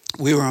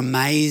 We were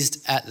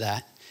amazed at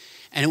that.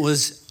 And it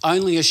was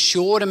only a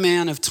short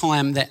amount of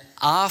time that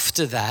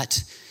after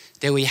that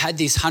we had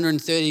this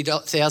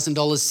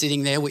 $130,000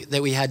 sitting there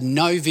that we had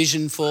no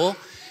vision for.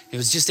 It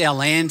was just our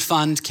land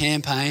fund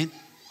campaign.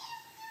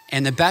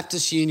 And the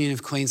Baptist Union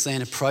of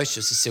Queensland approached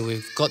us and said,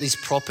 we've got this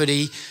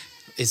property,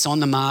 it's on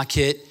the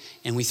market,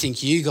 and we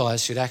think you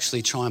guys should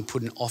actually try and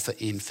put an offer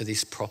in for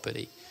this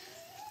property.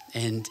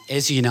 And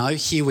as you know,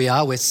 here we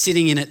are, we're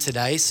sitting in it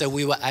today, so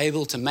we were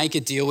able to make a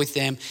deal with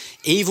them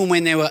even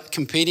when there were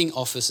competing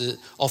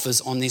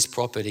offers on this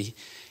property.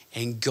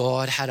 And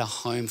God had a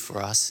home for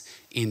us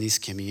in this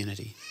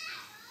community.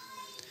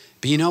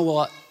 But you know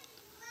what?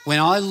 When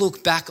I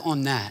look back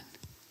on that,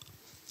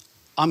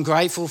 I'm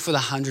grateful for the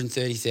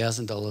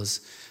 $130,000.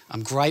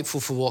 I'm grateful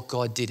for what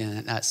God did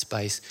in that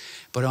space.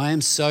 But I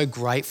am so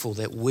grateful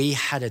that we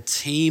had a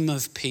team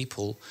of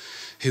people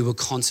who were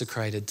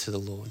consecrated to the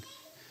Lord.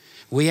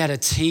 We had a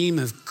team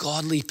of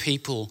godly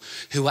people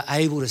who were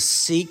able to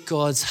seek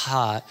God's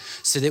heart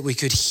so that we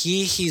could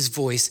hear his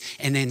voice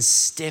and then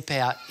step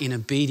out in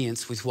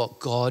obedience with what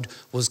God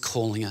was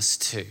calling us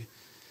to.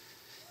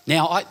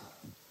 Now,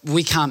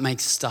 we can't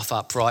make stuff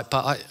up, right?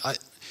 But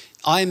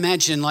I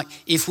imagine, like,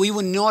 if we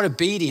were not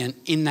obedient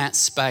in that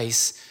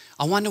space,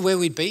 I wonder where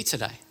we'd be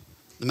today.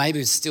 Maybe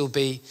we'd still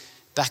be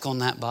back on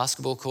that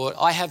basketball court.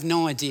 I have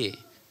no idea,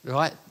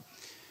 right?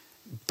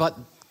 But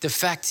the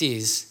fact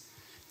is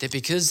that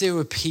because there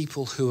were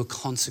people who were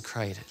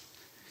consecrated,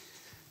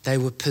 they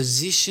were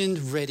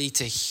positioned ready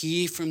to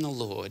hear from the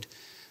Lord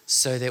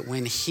so that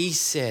when he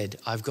said,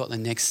 I've got the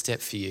next step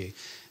for you,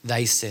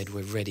 they said,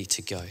 we're ready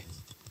to go.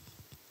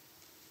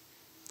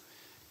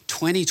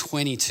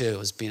 2022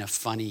 has been a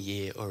funny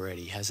year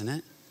already, hasn't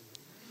it?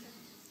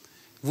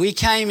 We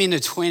came into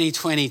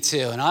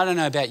 2022, and I don't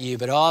know about you,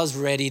 but I was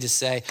ready to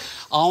say,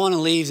 I want to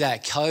leave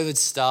that COVID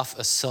stuff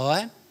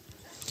aside,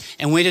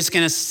 and we're just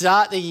going to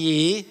start the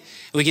year.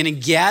 We're going to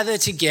gather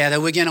together.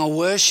 We're going to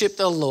worship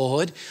the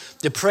Lord.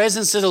 The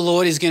presence of the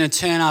Lord is going to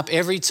turn up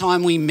every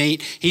time we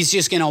meet. He's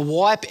just going to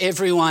wipe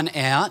everyone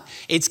out.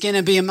 It's going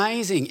to be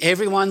amazing.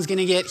 Everyone's going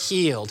to get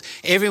healed.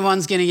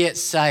 Everyone's going to get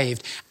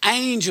saved.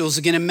 Angels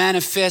are going to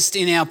manifest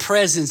in our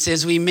presence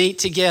as we meet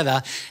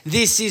together.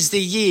 This is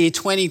the year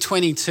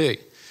 2022.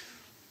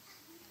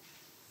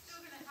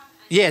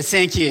 Yes,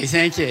 thank you.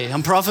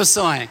 I'm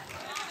prophesying.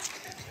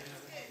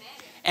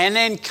 And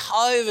then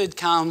COVID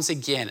comes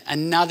again,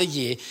 another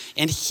year,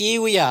 and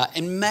here we are.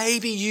 And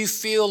maybe you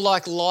feel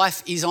like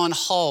life is on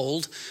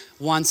hold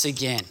once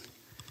again.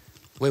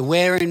 We're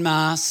wearing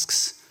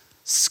masks,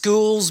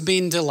 school's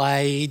been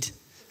delayed,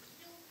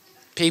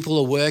 people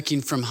are working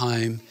from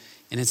home,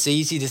 and it's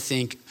easy to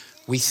think,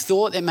 we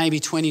thought that maybe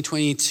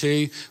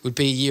 2022 would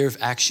be a year of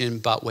action,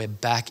 but we're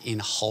back in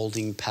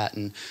holding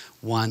pattern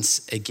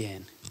once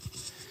again.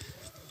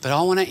 But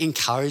I want to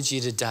encourage you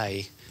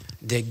today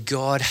that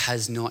God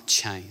has not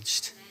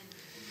changed.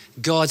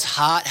 God's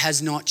heart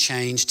has not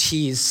changed.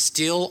 He is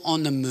still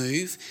on the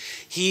move.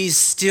 He is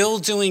still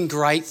doing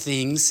great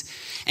things.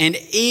 And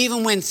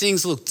even when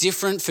things look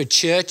different for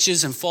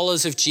churches and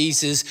followers of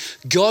Jesus,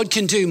 God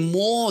can do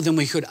more than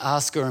we could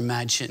ask or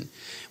imagine.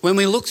 When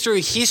we look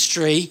through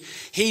history,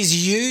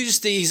 he's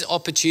used these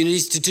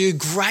opportunities to do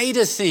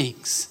greater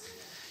things.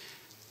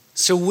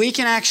 So we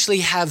can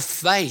actually have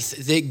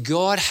faith that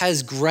God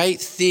has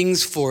great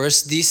things for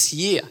us this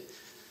year.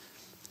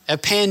 A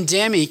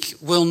pandemic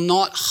will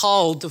not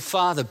hold the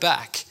Father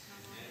back.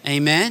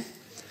 Amen?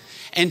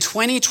 And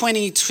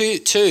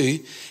 2022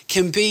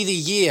 can be the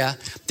year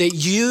that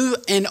you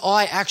and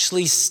I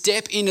actually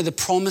step into the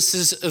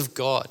promises of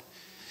God.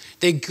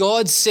 That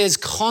God says,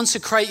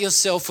 consecrate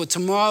yourself, for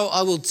tomorrow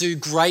I will do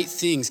great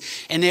things.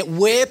 And that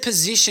we're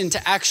positioned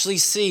to actually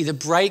see the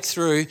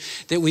breakthrough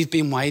that we've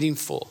been waiting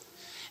for.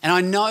 And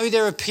I know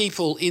there are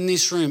people in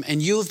this room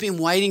and you have been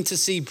waiting to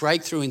see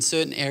breakthrough in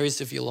certain areas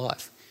of your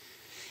life.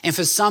 And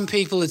for some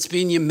people, it's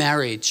been your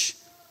marriage.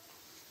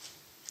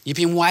 You've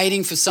been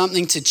waiting for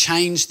something to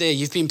change there.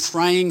 You've been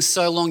praying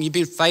so long. You've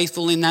been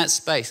faithful in that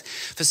space.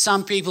 For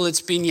some people, it's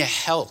been your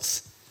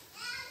health.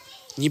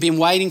 You've been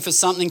waiting for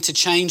something to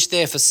change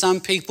there. For some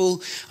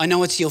people, I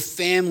know it's your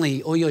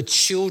family or your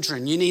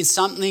children. You need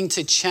something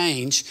to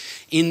change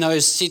in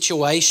those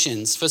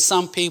situations. For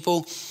some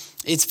people,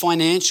 it's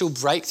financial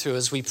breakthrough,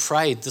 as we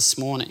prayed this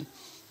morning.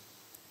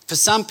 For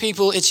some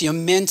people, it's your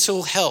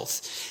mental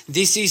health.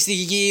 This is the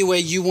year where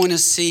you want to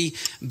see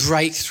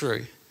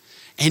breakthrough.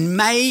 And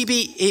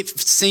maybe it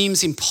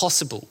seems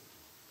impossible.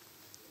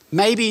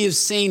 Maybe you've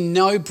seen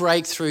no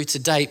breakthrough to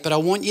date, but I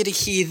want you to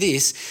hear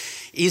this,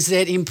 is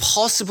that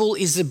impossible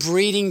is the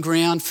breeding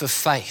ground for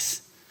faith.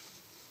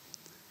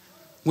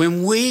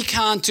 When we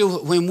can't do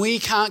it, when we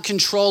can't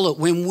control it,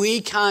 when we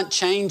can't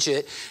change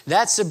it,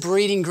 that's a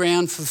breeding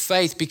ground for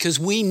faith because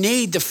we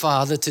need the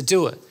Father to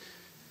do it.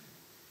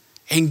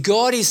 And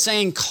God is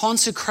saying,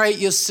 consecrate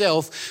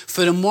yourself,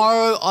 for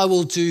tomorrow I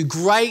will do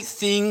great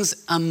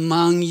things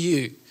among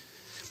you.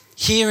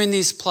 Here in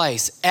this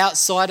place,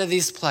 outside of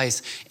this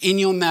place, in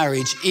your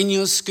marriage, in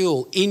your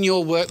school, in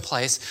your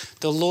workplace,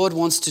 the Lord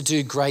wants to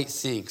do great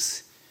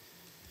things.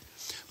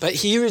 But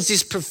here is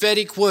this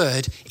prophetic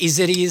word, is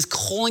that he is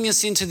calling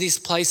us into this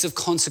place of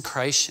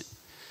consecration.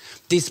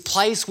 This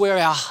place where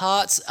our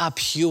hearts are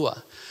pure.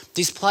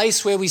 This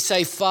place where we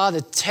say,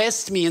 Father,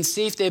 test me and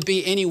see if there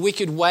be any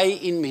wicked way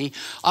in me.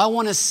 I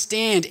want to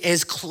stand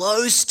as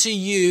close to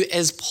you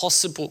as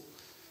possible.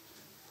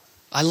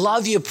 I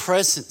love your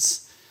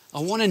presence. I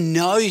want to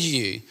know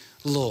you,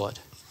 Lord.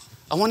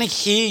 I want to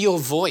hear your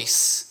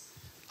voice.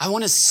 I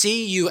want to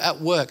see you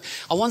at work.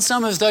 I want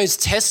some of those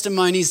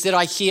testimonies that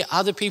I hear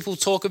other people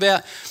talk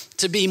about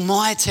to be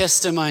my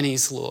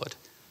testimonies, Lord.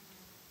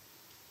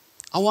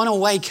 I want to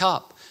wake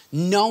up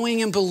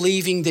knowing and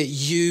believing that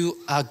you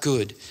are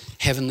good,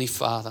 Heavenly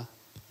Father.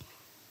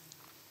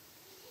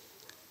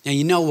 Now,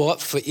 you know what?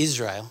 For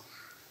Israel,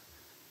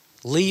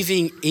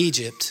 leaving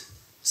Egypt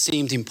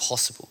seemed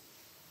impossible.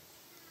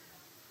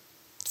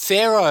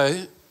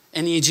 Pharaoh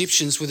and the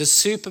Egyptians were the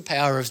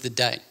superpower of the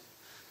day.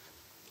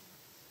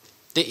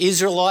 The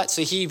Israelites,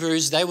 the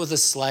Hebrews, they were the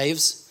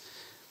slaves.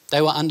 They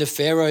were under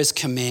Pharaoh's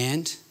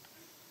command.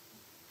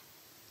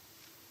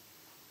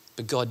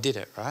 But God did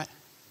it, right?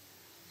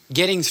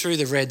 Getting through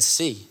the Red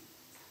Sea,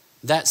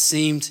 that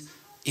seemed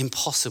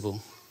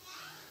impossible.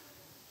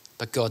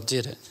 But God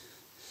did it.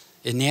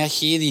 And now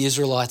here the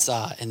Israelites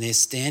are, and they're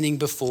standing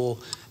before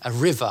a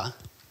river,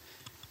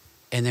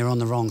 and they're on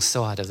the wrong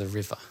side of the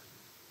river.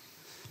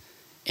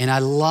 And I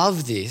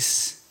love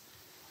this.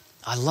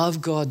 I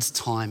love God's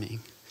timing.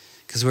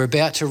 Because we're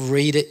about to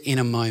read it in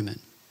a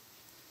moment.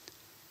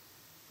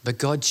 But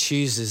God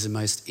chooses the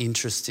most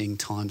interesting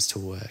times to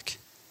work.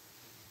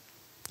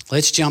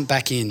 Let's jump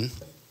back in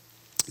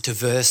to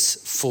verse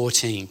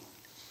 14.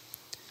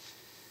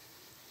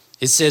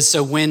 It says,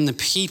 so when the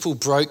people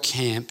broke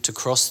camp to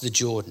cross the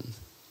Jordan,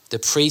 the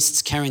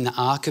priests carrying the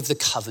Ark of the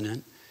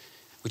Covenant,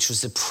 which was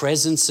the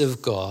presence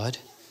of God,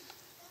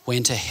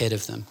 went ahead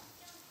of them.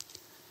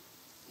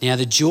 Now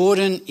the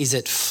Jordan is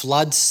at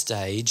flood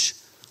stage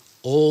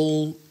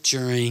all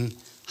during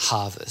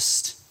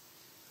harvest.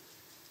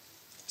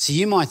 So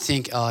you might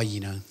think,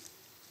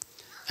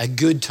 a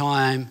good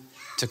time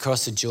to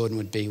cross the Jordan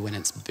would be when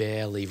it's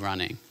barely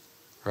running,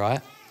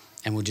 right?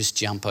 And we'll just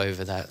jump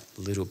over that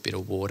little bit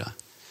of water.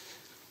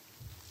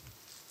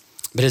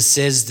 But it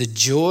says the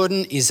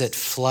Jordan is at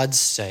flood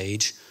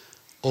stage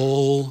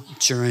all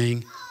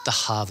during the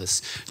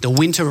harvest. The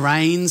winter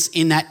rains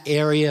in that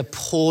area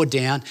pour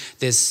down.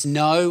 There's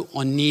snow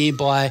on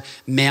nearby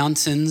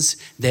mountains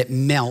that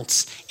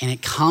melts and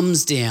it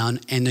comes down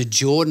and the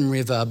Jordan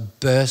River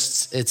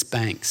bursts its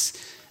banks.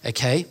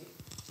 Okay?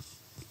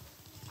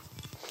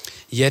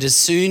 Yet as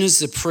soon as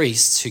the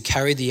priests who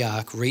carried the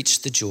ark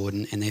reached the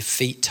Jordan and their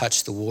feet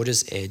touched the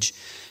water's edge,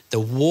 the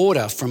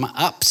water from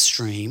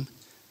upstream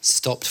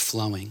stopped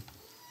flowing.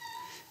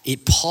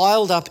 It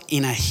piled up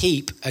in a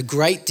heap a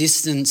great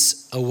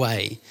distance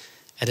away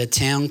at a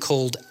town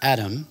called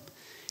Adam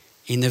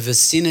in the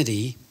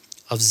vicinity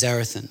of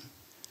Zarethan.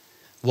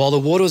 While the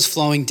water was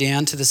flowing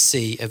down to the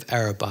Sea of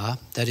Arabah,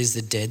 that is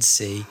the Dead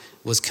Sea,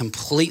 was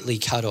completely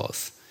cut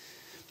off.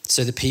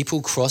 So the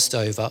people crossed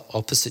over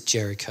opposite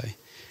Jericho.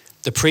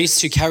 The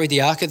priests who carried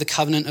the Ark of the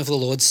Covenant of the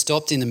Lord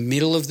stopped in the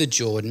middle of the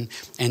Jordan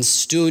and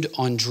stood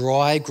on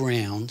dry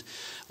ground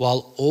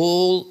while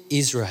all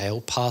Israel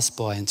passed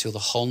by until the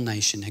whole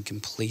nation had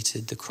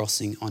completed the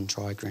crossing on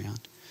dry ground.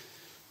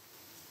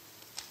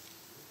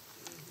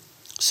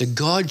 So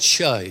God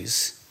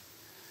chose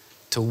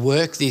to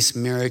work this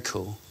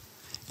miracle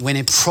when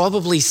it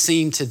probably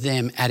seemed to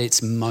them at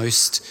its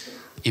most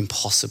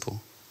impossible.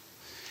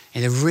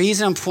 And the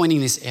reason I'm pointing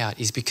this out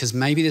is because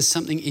maybe there's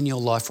something in your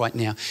life right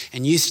now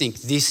and you think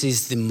this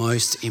is the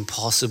most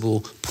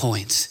impossible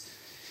point.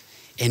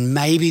 And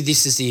maybe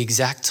this is the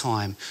exact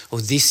time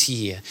or this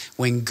year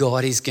when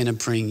God is going to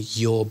bring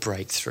your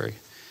breakthrough,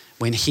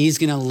 when he's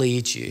going to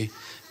lead you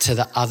to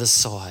the other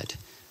side,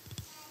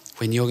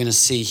 when you're going to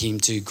see him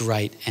do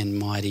great and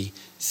mighty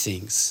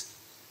things.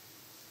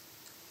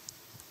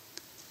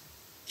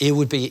 It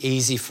would be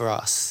easy for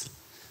us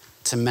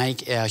to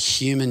make our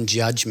human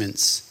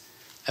judgments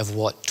of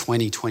what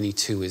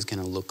 2022 is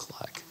going to look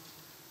like,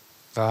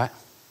 right?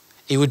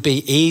 It would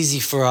be easy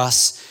for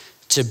us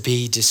to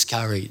be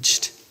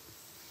discouraged.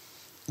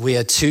 We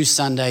are 2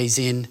 Sundays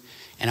in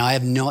and I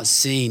have not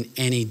seen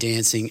any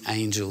dancing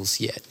angels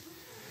yet.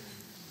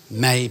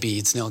 Maybe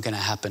it's not going to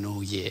happen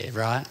all year,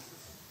 right?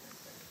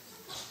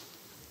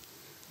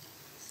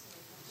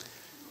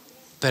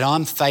 But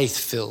I'm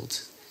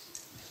faith-filled.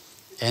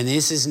 And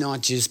this is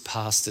not just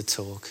pastor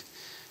talk.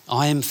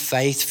 I am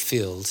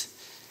faith-filled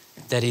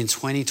that in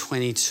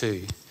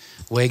 2022,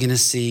 we're going to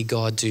see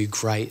God do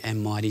great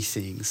and mighty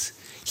things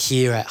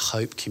here at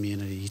Hope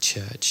Community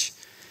Church.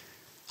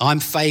 I'm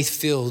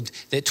faith-filled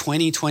that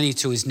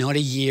 2022 is not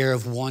a year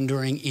of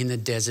wandering in the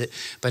desert,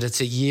 but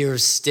it's a year of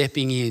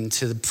stepping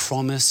into the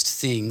promised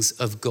things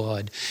of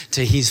God,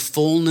 to his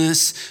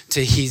fullness,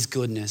 to his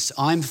goodness.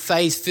 I'm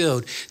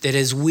faith-filled that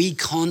as we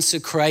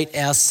consecrate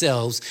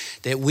ourselves,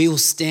 that we will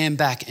stand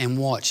back and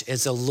watch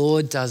as the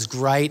Lord does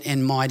great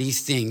and mighty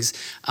things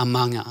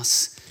among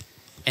us.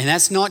 And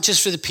that's not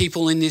just for the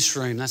people in this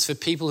room, that's for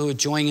people who are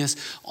joining us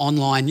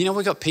online. You know,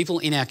 we've got people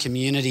in our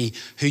community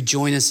who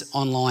join us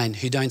online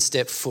who don't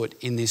step foot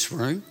in this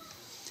room.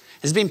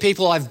 There's been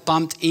people I've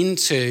bumped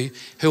into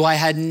who I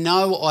had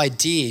no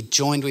idea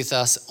joined with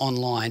us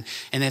online,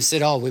 and they've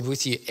said, oh, we're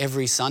with you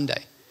every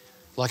Sunday.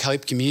 Like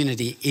Hope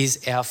Community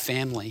is our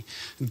family.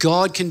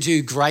 God can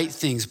do great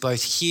things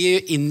both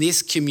here in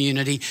this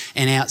community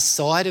and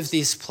outside of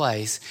this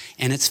place,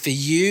 and it's for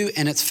you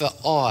and it's for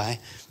I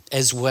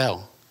as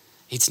well.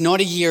 It's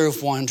not a year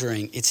of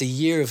wandering, it's a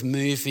year of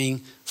moving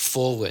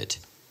forward.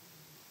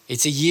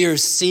 It's a year of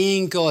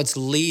seeing God's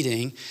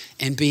leading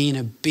and being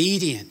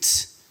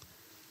obedient,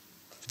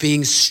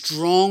 being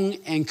strong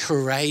and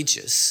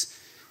courageous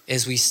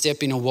as we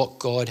step into what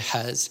God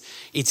has.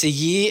 It's a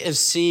year of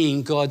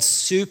seeing God's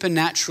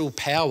supernatural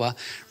power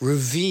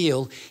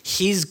reveal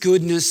his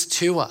goodness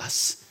to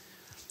us.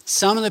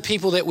 Some of the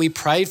people that we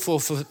prayed for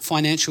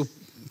financial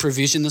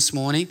provision this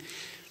morning,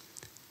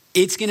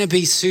 it's going to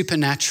be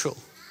supernatural.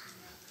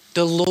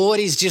 The Lord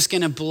is just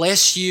going to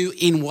bless you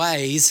in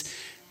ways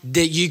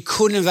that you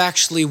couldn't have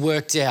actually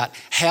worked out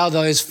how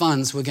those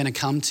funds were going to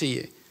come to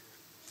you.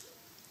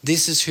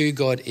 This is who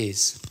God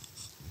is.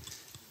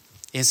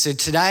 And so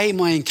today,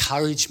 my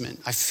encouragement,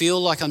 I feel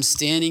like I'm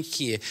standing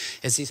here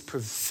as this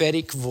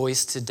prophetic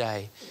voice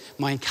today.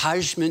 My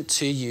encouragement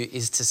to you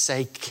is to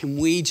say, can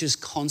we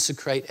just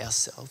consecrate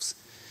ourselves?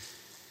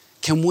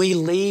 Can we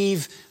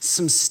leave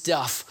some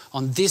stuff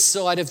on this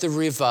side of the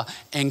river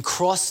and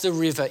cross the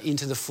river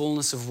into the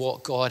fullness of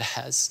what God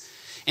has?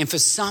 And for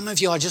some of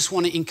you, I just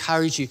want to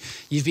encourage you.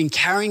 You've been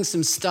carrying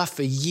some stuff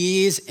for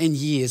years and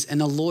years, and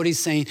the Lord is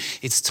saying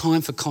it's time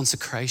for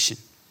consecration.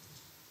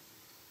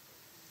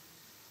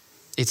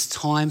 It's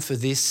time for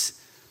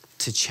this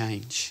to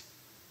change.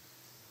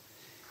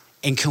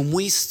 And can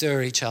we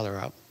stir each other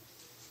up?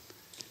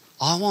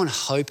 I want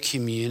Hope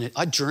Community.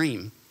 I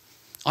dream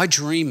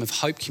of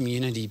Hope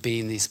Community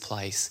being this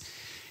place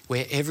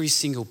where every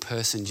single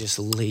person just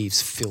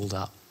leaves filled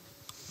up.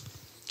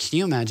 Can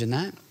you imagine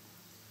that?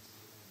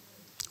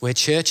 Where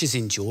church is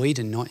enjoyed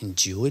and not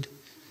endured.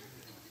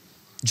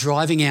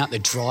 Driving out the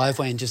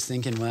driveway and just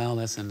thinking, well,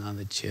 that's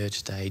another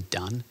church day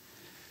done.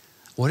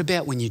 What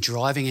about when you're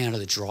driving out of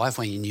the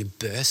driveway and you're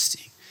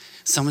bursting?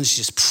 Someone's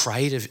just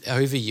prayed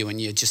over you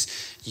and you're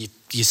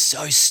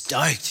so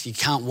stoked. You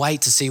can't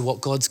wait to see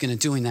what God's going to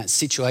do in that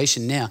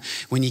situation now.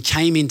 When you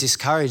came in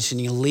discouraged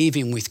and you're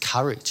leaving with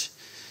courage.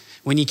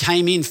 When you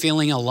came in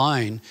feeling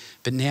alone,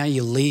 but now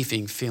you're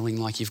leaving feeling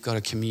like you've got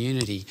a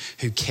community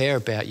who care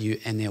about you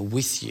and they're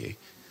with you.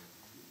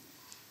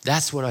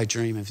 That's what I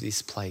dream of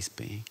this place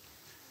being.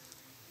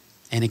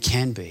 And it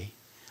can be.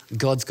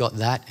 God's got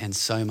that and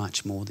so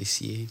much more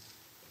this year.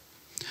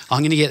 I'm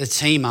going to get the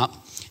team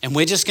up and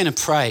we're just going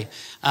to pray.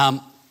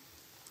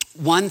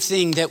 One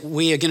thing that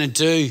we are going to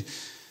do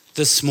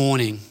this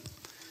morning,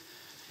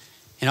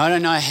 and I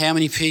don't know how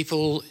many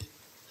people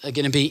are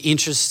going to be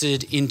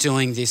interested in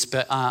doing this,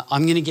 but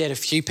I'm going to get a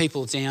few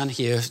people down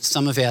here,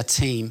 some of our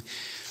team,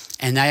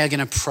 and they are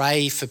going to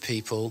pray for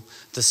people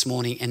this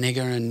morning and they're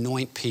going to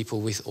anoint people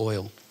with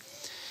oil.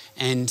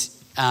 And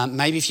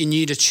maybe if you're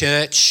new to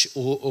church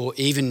or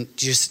even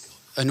just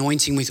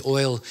anointing with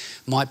oil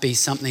might be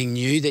something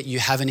new that you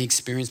haven't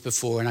experienced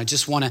before. And I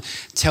just want to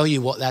tell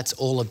you what that's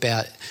all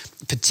about,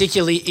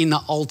 particularly in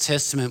the Old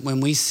Testament when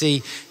we see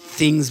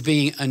things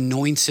being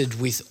anointed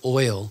with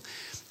oil.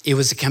 It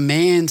was a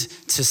command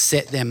to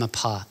set them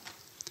apart.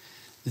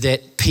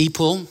 That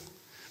people,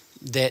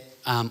 that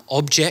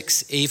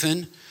objects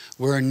even,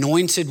 were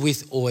anointed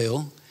with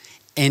oil,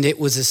 and it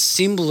was a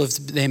symbol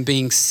of them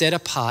being set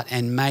apart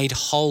and made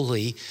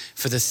holy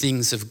for the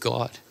things of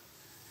God.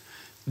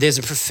 There's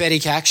a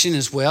prophetic action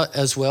as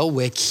well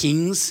where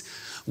kings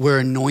were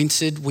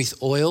anointed with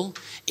oil.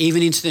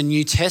 Even into the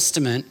New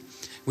Testament,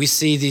 we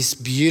see this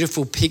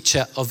beautiful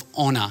picture of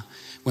honor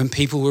when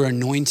people were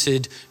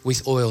anointed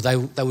with oil.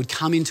 They would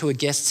come into a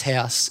guest's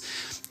house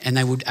and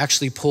they would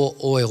actually pour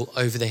oil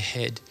over their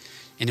head.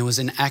 And it was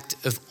an act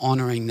of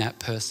honoring that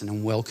person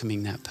and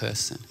welcoming that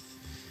person.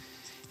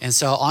 And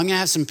so I'm going to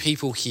have some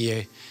people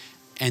here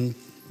and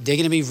they're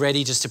going to be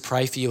ready just to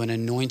pray for you and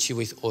anoint you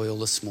with oil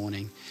this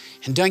morning.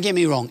 And don't get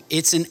me wrong,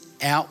 it's an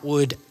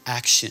outward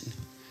action.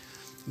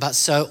 But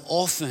so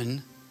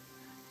often,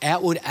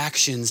 outward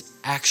actions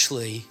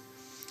actually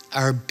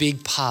are a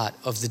big part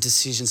of the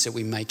decisions that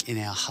we make in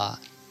our heart.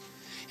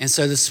 And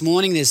so this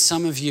morning, there's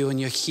some of you and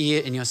you're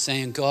here and you're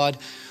saying, God,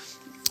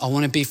 I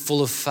want to be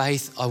full of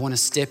faith. I want to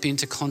step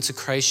into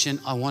consecration.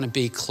 I want to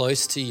be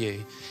close to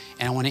you.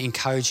 And I want to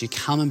encourage you,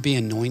 come and be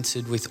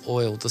anointed with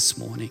oil this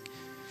morning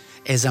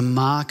as a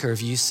marker of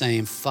you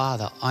saying,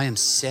 Father, I am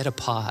set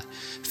apart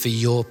for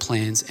your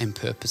plans and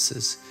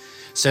purposes.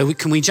 So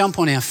can we jump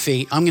on our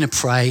feet? I'm going to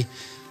pray.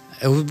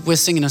 We're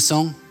singing a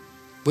song.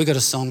 We've got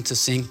a song to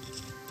sing.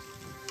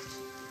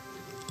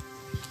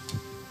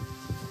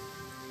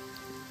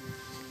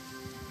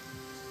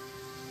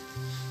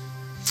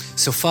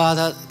 So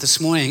Father, this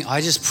morning,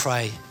 I just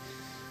pray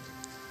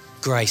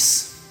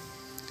grace.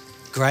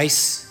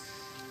 Grace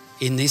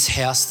in this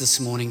house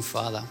this morning,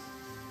 Father,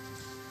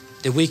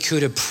 that we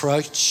could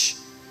approach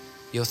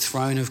your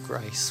throne of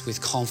grace with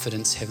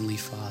confidence, Heavenly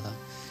Father.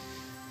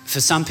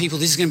 For some people,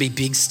 this is going to be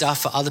big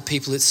stuff. For other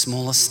people, it's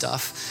smaller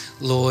stuff.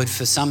 Lord,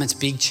 for some, it's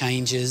big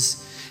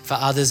changes. For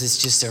others,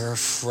 it's just a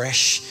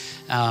refresh,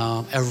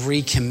 a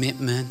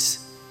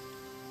recommitment,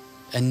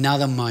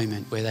 another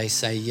moment where they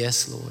say,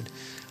 yes, Lord,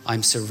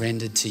 I'm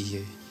surrendered to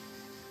you.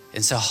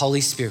 And so,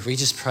 Holy Spirit, we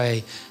just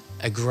pray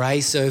a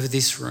grace over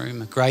this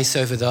room, a grace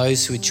over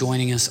those who are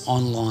joining us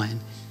online,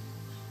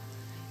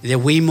 that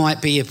we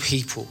might be a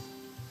people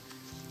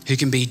who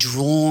can be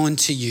drawn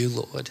to you,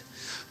 Lord,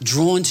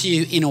 drawn to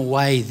you in a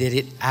way that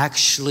it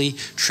actually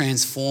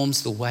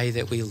transforms the way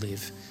that we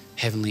live,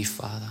 Heavenly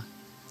Father.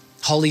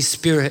 Holy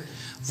Spirit,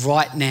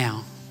 right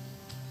now,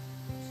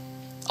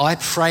 I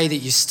pray that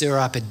you stir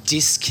up a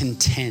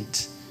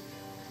discontent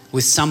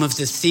with some of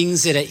the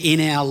things that are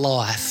in our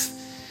life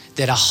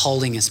that are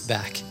holding us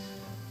back.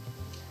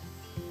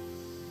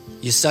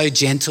 You're so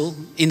gentle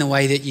in the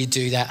way that you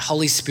do that.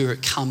 Holy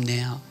Spirit, come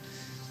now.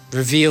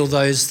 Reveal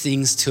those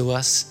things to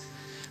us.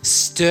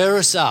 Stir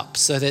us up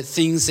so that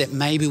things that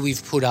maybe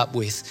we've put up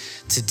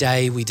with,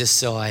 today we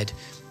decide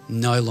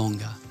no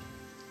longer.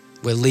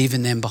 We're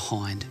leaving them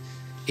behind.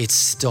 It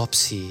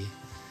stops here.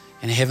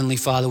 And Heavenly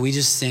Father, we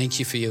just thank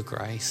you for your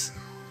grace.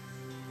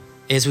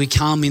 As we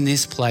come in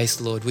this place,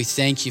 Lord, we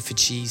thank you for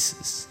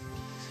Jesus,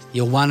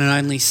 your one and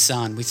only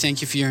Son. We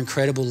thank you for your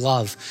incredible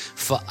love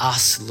for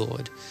us,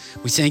 Lord.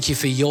 We thank you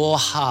for your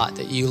heart,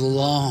 that you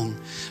long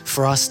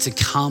for us to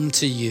come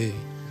to you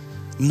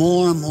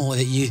more and more,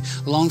 that you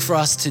long for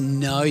us to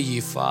know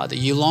you, Father.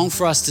 You long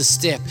for us to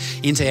step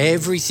into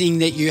everything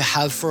that you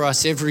have for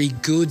us, every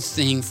good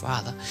thing,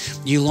 Father.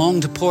 You long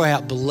to pour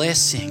out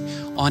blessing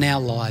on our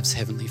lives,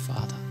 Heavenly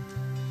Father.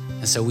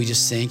 And so we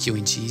just thank you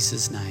in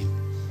Jesus' name.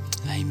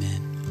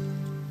 Amen.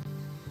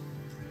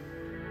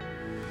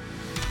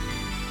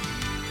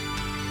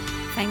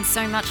 Thanks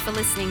so much for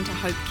listening to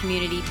Hope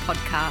Community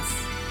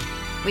Podcasts.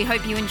 We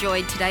hope you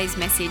enjoyed today's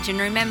message, and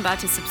remember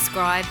to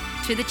subscribe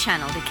to the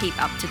channel to keep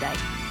up to date.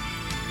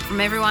 From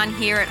everyone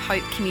here at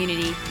Hope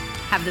Community,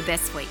 have the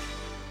best week.